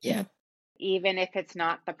 Yeah. even if it's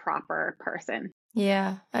not the proper person.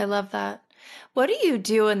 Yeah, I love that. What do you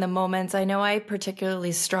do in the moments? I know I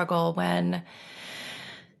particularly struggle when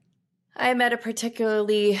I'm at a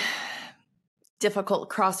particularly difficult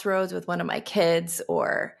crossroads with one of my kids,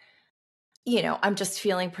 or, I'm just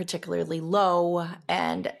feeling particularly low.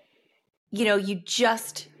 And, you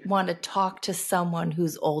just want to talk to someone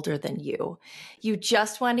who's older than you. You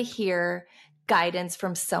just want to hear guidance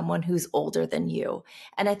from someone who's older than you.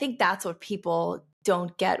 And I think that's what people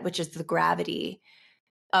don't get, which is the gravity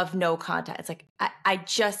of no contact. It's like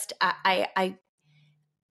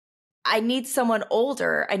I need someone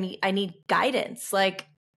older. I need guidance. Like,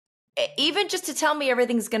 even just to tell me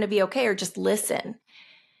everything's going to be okay, or just listen.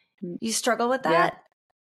 Mm, You struggle with yeah, that?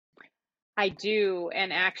 I do.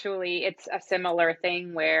 And actually, it's a similar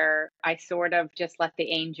thing where I sort of just let the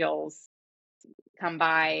angels come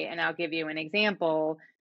by. And I'll give you an example.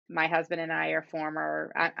 My husband and I are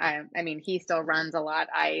former, I mean, he still runs a lot.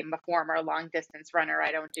 I'm a former long distance runner.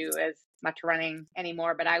 I don't do as much running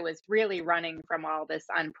anymore, but I was really running from all this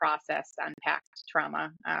unprocessed, unpacked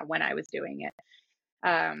trauma when I was doing it.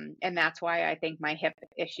 And that's why I think my hip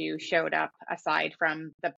issue showed up aside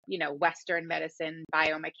from the, Western medicine,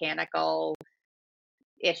 biomechanical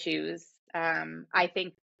issues. I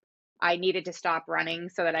think I needed to stop running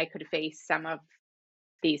so that I could face some of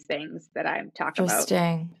these things that I'm talking about.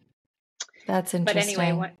 Interesting. That's But anyway,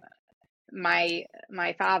 interesting. what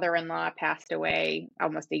my father-in-law passed away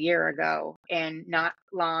almost a year ago, and not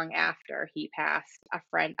long after he passed,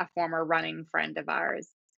 a former running friend of ours,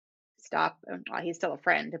 well, he's still a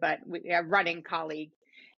friend, but a running colleague,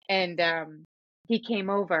 and he came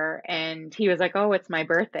over and he was like, "Oh, it's my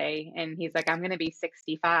birthday," and he's like, "I'm going to be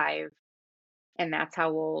 65," and that's how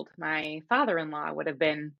old my father-in-law would have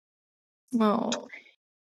been. Oh,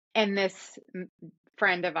 And this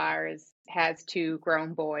friend of ours has two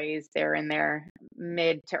grown boys. They're in their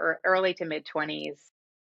early to mid 20s.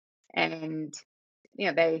 And,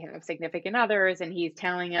 they have significant others. And he's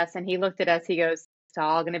telling us, and he looked at us, he goes, "It's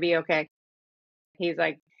all going to be okay." He's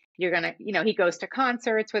like, "You're going to," he goes to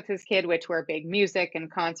concerts with his kid, which were big music and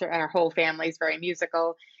concert. Our whole family's very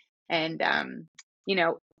musical. And,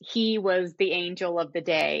 he was the angel of the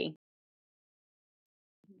day,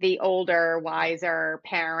 the older, wiser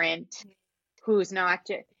parent who's not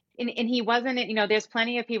just, and he wasn't, there's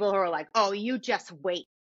plenty of people who are like, "Oh, you just wait.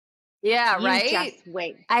 yeah, You right? just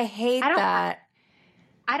wait." I I hate don't that.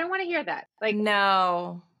 I don't want to hear that. Like,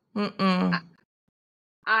 No. I, Mm-mm.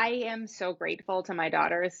 I am so grateful to my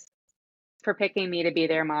daughters for picking me to be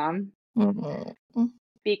their mom, Mm-mm.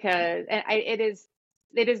 because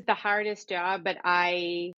it is the hardest job, but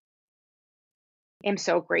I am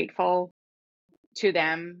so grateful to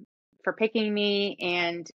them for picking me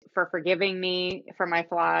and for forgiving me for my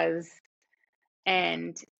flaws,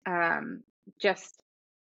 and just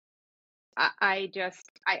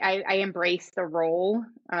I embrace the role,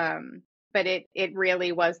 but it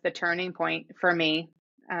really was the turning point for me,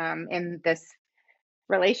 in this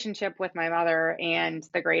relationship with my mother and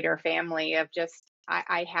the greater family of just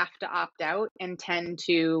I have to opt out and tend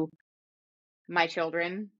to my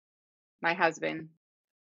children, my husband,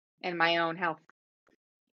 and my own health.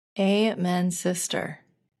 Amen, sister.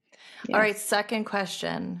 All right, Yes. second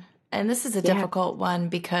question. And this is a Yeah. difficult one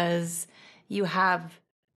because you have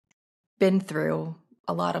been through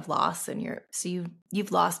a lot of loss, and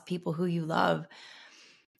you've lost people who you love.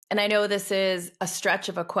 And I know this is a stretch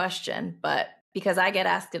of a question, but because I get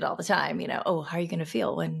asked it all the time, oh, how are you going to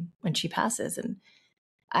feel when she passes? And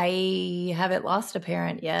I haven't lost a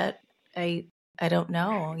parent yet. I don't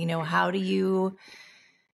know, how do you,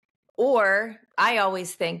 or I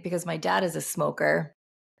always think, because my dad is a smoker,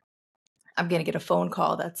 I'm going to get a phone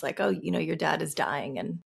call that's like, oh, your dad is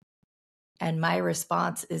dying. And my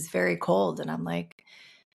response is very cold. And I'm like,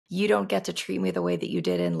 you don't get to treat me the way that you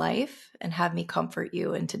did in life and have me comfort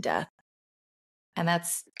you into death. And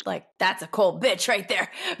that's a cold bitch right there.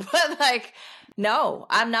 But like, no,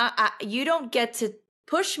 I'm not. You don't get to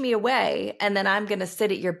push me away and then I'm going to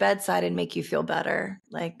sit at your bedside and make you feel better.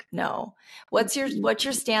 Like, no. What's your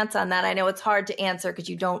stance on that? I know it's hard to answer because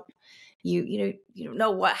you don't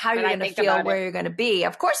know how But you're I going to think feel, about where it. you're going to be.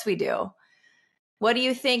 Of course we do. What do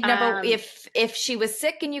you think? If she was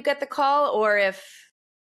sick and you get the call, or if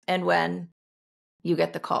and when you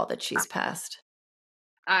get the call that she's passed?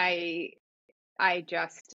 I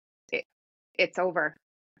just it's over.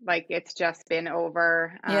 Like, it's just been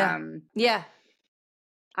over. Yeah. Yeah.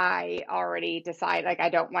 I already decide, like, I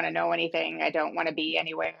don't want to know anything. I don't want to be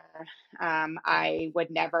anywhere. I would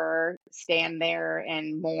never stand there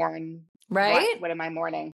and mourn. Right? What am I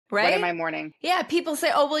mourning? What am Right? I mourning? Yeah. People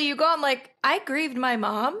say, oh, will you go? I'm like, I grieved my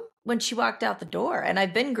mom when she walked out the door, and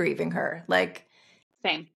I've been grieving her. Like,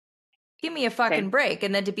 Same, give me a same. fucking break.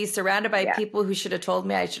 And then to be surrounded by Yeah. people who should have told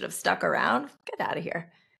me I should have stuck around, get out of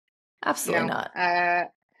here. Absolutely No.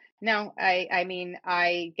 not. No, I mean,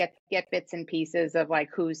 I get bits and pieces of like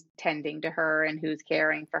who's tending to her and who's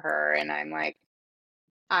caring for her, and I'm like,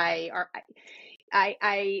 I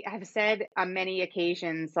have said on many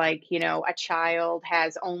occasions, like, a child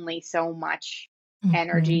has only so much Mhm.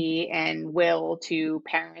 energy and will to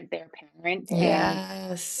parent their parent, and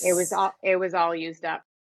Yes. it was all used up.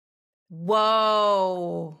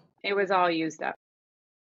 Whoa. It was all used up.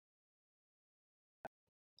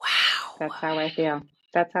 Wow. That's how I feel.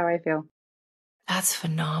 That's how I feel. That's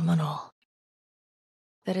phenomenal.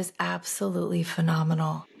 That is absolutely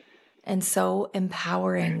phenomenal and so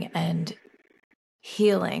empowering and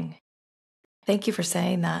healing. Thank you for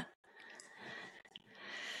saying that.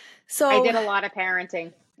 I So, did a lot of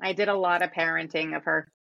parenting. I did a lot of parenting of her,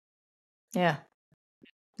 yeah.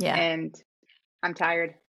 Yeah. and I'm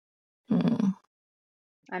tired. Mm.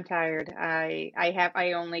 I'm tired.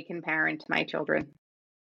 I only can parent my children.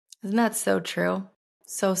 Isn't that so true?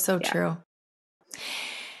 So Yeah. true.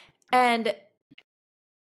 And,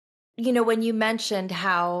 when you mentioned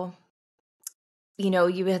how,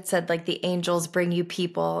 you had said like the angels bring you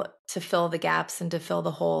people to fill the gaps and to fill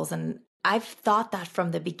the holes. And I've thought that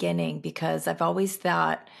from the beginning, because I've always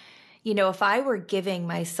thought, if I were giving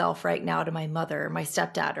myself right now to my mother, or my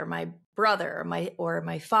stepdad, or my brother, or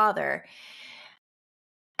my father,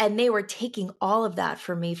 and they were taking all of that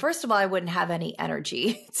from me, first of all, I wouldn't have any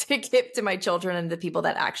energy to give to my children and the people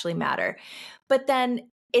that actually matter. But then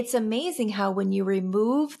it's amazing how when you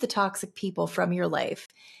remove the toxic people from your life,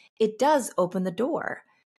 it does open the door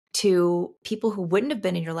to people who wouldn't have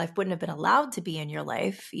been in your life, wouldn't have been allowed to be in your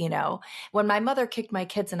life. When my mother kicked my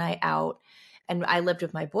kids and I out and I lived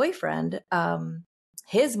with my boyfriend,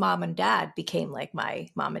 his mom and dad became like my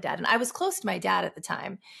mom and dad. And I was close to my dad at the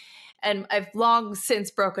time. And I've long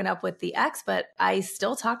since broken up with the ex, but I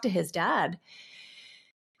still talk to his dad.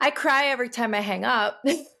 I cry every time I hang up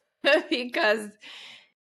because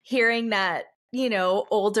hearing that,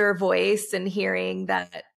 older voice, and hearing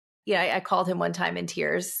that, I called him one time in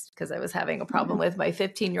tears because I was having a problem with my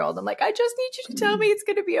 15-year-old. I'm like, I just need you to tell me it's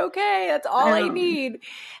going to be okay. That's all I need.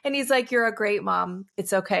 And he's like, you're a great mom.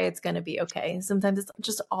 It's okay. It's going to be okay. And sometimes it's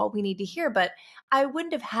just all we need to hear. But I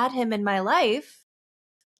wouldn't have had him in my life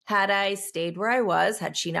had I stayed where I was,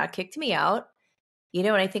 had she not kicked me out. And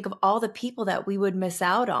I think of all the people that we would miss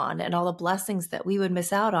out on and all the blessings that we would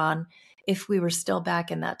miss out on if we were still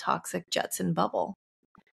back in that toxic Jetson bubble.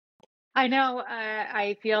 I know.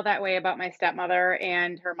 I feel that way about my stepmother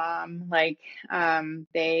and her mom. Like,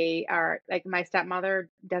 they are like, my stepmother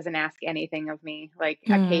doesn't ask anything of me. Like,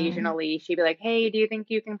 Mm. occasionally she'd be like, "Hey, do you think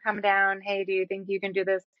you can come down? Hey, do you think you can do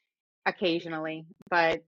this?" Occasionally,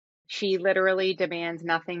 but she literally demands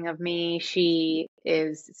nothing of me. She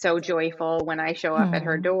is so joyful when I show up at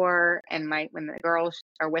her Mm. door, and when the girls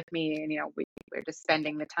are with me, and we're just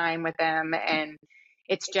spending the time with them, and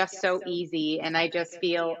it's just so easy. And I just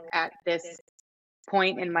feel at this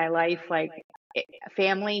point in my life, like,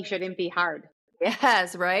 family shouldn't be hard.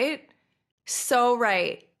 Yes, right? So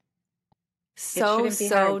right. It shouldn't be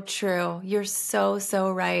hard. So true. You're so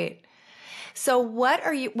right. So what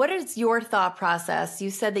is your thought process? You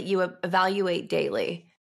said that you evaluate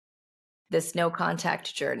daily this no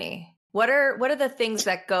contact journey. What are the things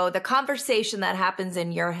that the conversation that happens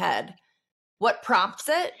in your head What prompts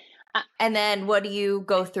it? Uh, And then what do you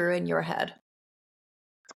go through in your head?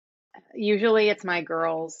 Usually it's my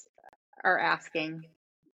girls are asking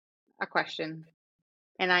a question.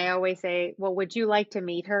 And I always say, well, would you like to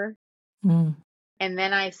meet her? Mm. And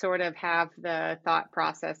then I sort of have the thought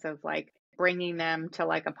process of like bringing them to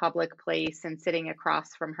like a public place and sitting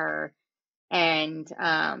across from her and,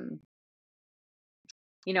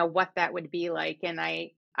 what that would be like. And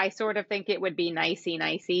I sort of think it would be nicey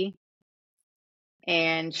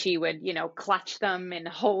and she would, clutch them and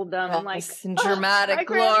hold them like, Yes, in oh, my dramatic grandbabies,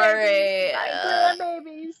 glory. my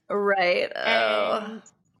grandbabies. Right. Oh,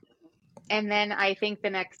 And then I think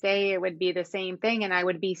the next day it would be the same thing. And I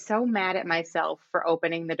would be so mad at myself for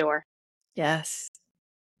opening the door. yes.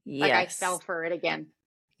 Like I fell Yes. for it again.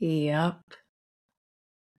 Yep.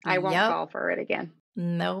 I won't Yep. fall for it again.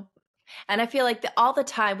 Nope. And I feel like all the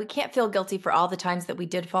time, we can't feel guilty for all the times that we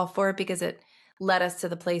did fall for it because it led us to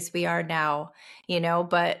the place we are now,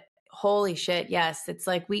 but holy shit, yes, it's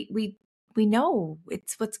like we know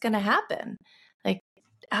it's what's going to happen. Like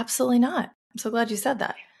absolutely not. I'm so glad you said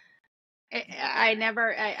that. I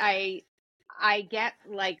never, I get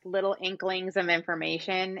like little inklings of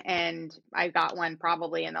information, and I got one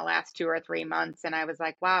probably in the last 2 or 3 months, and I was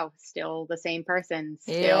like, wow, still the same person,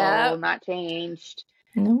 still Yep. not changed.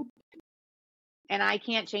 Nope. And I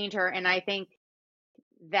can't change her. And I think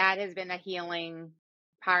that has been a healing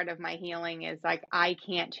part of my healing is like, I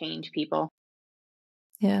can't change people.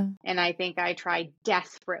 Yeah. And I think I tried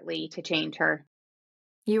desperately to change her.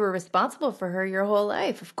 You were responsible for her your whole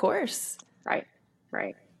life, of course. Right.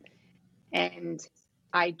 Right. And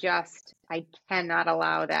I cannot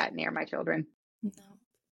allow that near my children. No.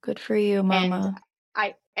 Good for you, And Mama.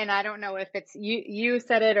 I don't know if it's you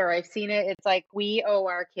said it or I've seen it. It's like we owe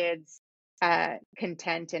our kids a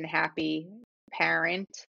content and happy parent,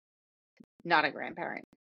 not a grandparent.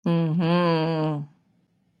 Mm-hmm.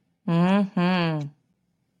 Mm-hmm.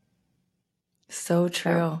 So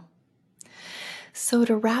true. So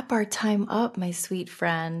to wrap our time up, my sweet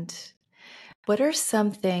friend, what are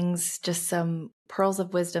some things, just some pearls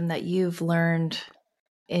of wisdom that you've learned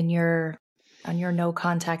on your no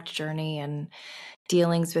contact journey and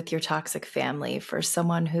dealings with your toxic family for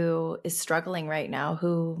someone who is struggling right now,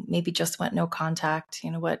 who maybe just went no contact?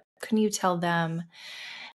 What can you tell them?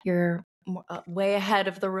 You're way ahead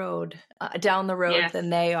of the road, down the road Yes. than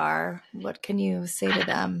they are. What can you say to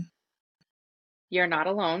them? You're not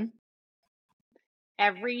alone.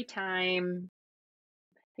 Every time,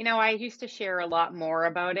 I used to share a lot more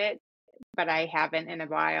about it, but I haven't in a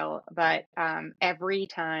while. But every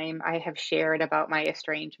time I have shared about my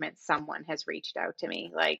estrangement, someone has reached out to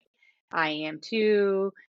me like, I am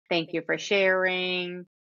too. Thank you for sharing.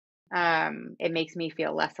 It makes me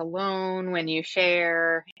feel less alone when you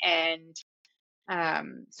share. And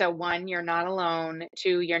so, one, you're not alone.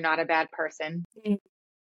 Two, you're not a bad person.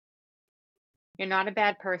 You're not a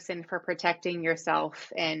bad person for protecting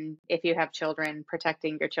yourself. And if you have children,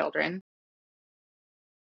 protecting your children.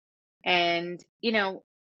 And,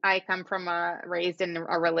 I come from raised in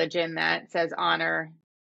a religion that says honor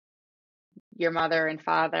your mother and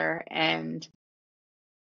father. And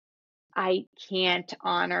I can't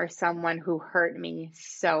honor someone who hurt me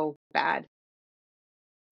so bad.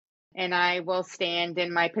 And I will stand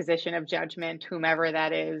in my position of judgment, whomever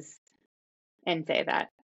that is, and say that.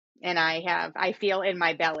 And I feel in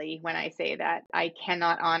my belly when I say that. I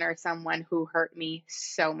cannot honor someone who hurt me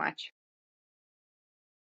so much.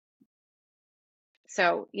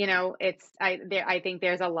 So, I think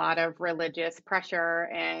there's a lot of religious pressure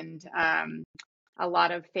and a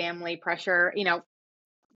lot of family pressure.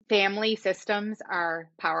 Family systems are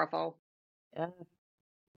powerful. Yeah.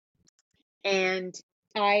 And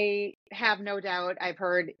I have no doubt I've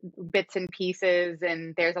heard bits and pieces,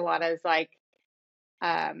 and there's a lot of like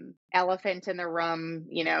elephant in the room.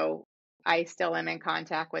 I still am in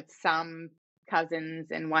contact with some cousins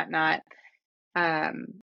and whatnot. Um,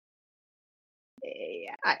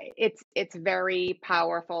 it's very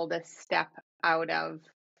powerful to step out of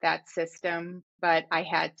that system, but I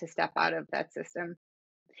had to step out of that system.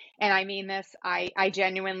 And I mean this, I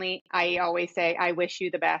genuinely, I always say, I wish you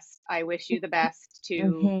the best. I wish you the best to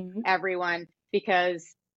Mm-hmm. everyone, because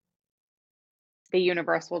the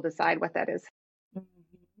universe will decide what that is.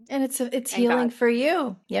 And it's And healing God. for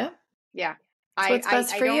you. Yeah. Yeah. It's what's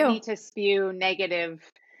best I for don't you. need to spew negative.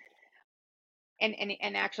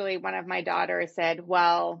 And actually one of my daughters said,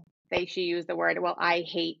 well, she used the word, well, I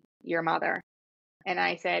hate your mother. And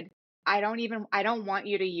I said, I don't want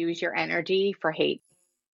you to use your energy for hate.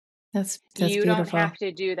 That's You don't beautiful. have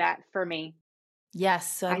to do that for me.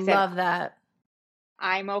 Yes, I I said, love that.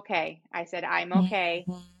 I'm okay. I said, I'm okay.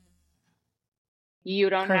 Mhm. You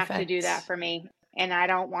don't have to do that Perfect. for me. And I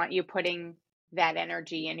don't want you putting that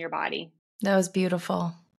energy in your body. That was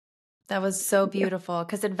beautiful. That was so Thank you. beautiful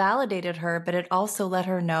because it validated her, but it also let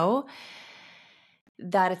her know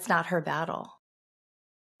that it's not her battle.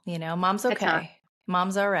 Mom's It's not. okay.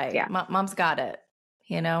 Mom's all right. Yeah. Mom's got it.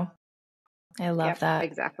 You know, I love Yep. that.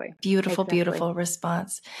 Exactly. Beautiful, Exactly. beautiful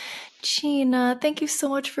response. Gina, thank you so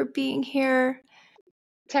much for being here.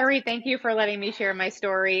 Terry, thank you for letting me share my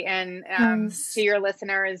story. And to Yes. your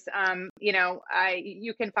listeners,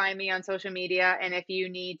 you can find me on social media. And if you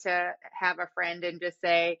need to have a friend and just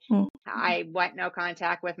say, Mm. I went no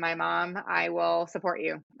contact with my mom, I will support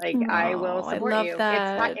you. Like, I will Oh, I support love you.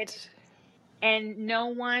 that. And no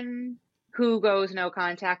one who goes no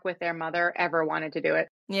contact with their mother ever wanted to do it.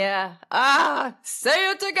 Yeah.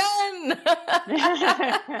 Say it again.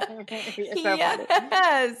 You're so funny.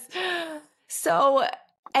 Yes. So,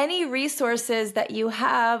 any resources that you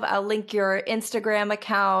have, I'll link your Instagram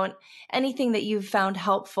account. Anything that you've found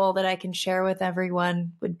helpful that I can share with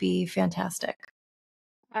everyone would be fantastic.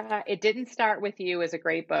 It Didn't Start With You is a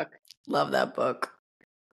great book. Love that book.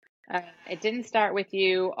 It Didn't Start With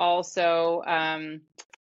You also.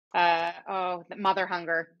 Mother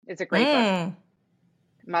Hunger is a great book. Mm.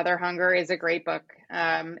 Mother Hunger is a great book.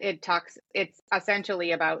 It's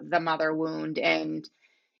essentially about the mother wound and,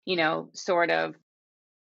 sort of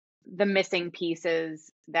the missing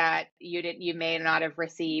pieces that you may not have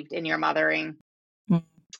received in your mothering. Mm.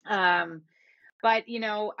 Um, but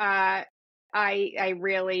I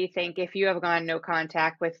really think if you have gone no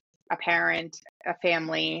contact with a parent, a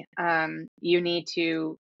family, you need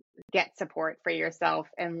to get support for yourself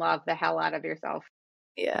and love the hell out of yourself.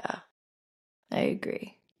 Yeah, I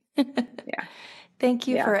agree. Yeah. Thank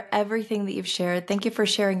you Yeah. for everything that you've shared. Thank you for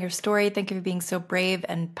sharing your story. Thank you for being so brave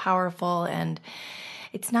and powerful. And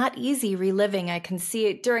it's not easy reliving. I can see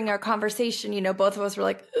it during our conversation. Both of us were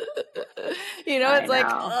like, I it's like,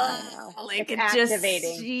 know. I know. like It's it just,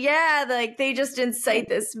 activating. yeah, like they just incite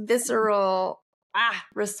this visceral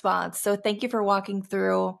response. So thank you for walking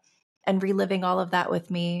through and reliving all of that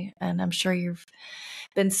with me. And I'm sure you've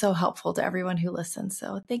been so helpful to everyone who listens.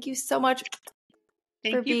 So thank you so much for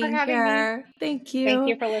Thank you for being having me. here. Thank Thank you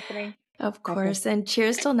you. for listening. Of Okay. course. And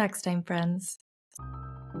cheers till next time, friends.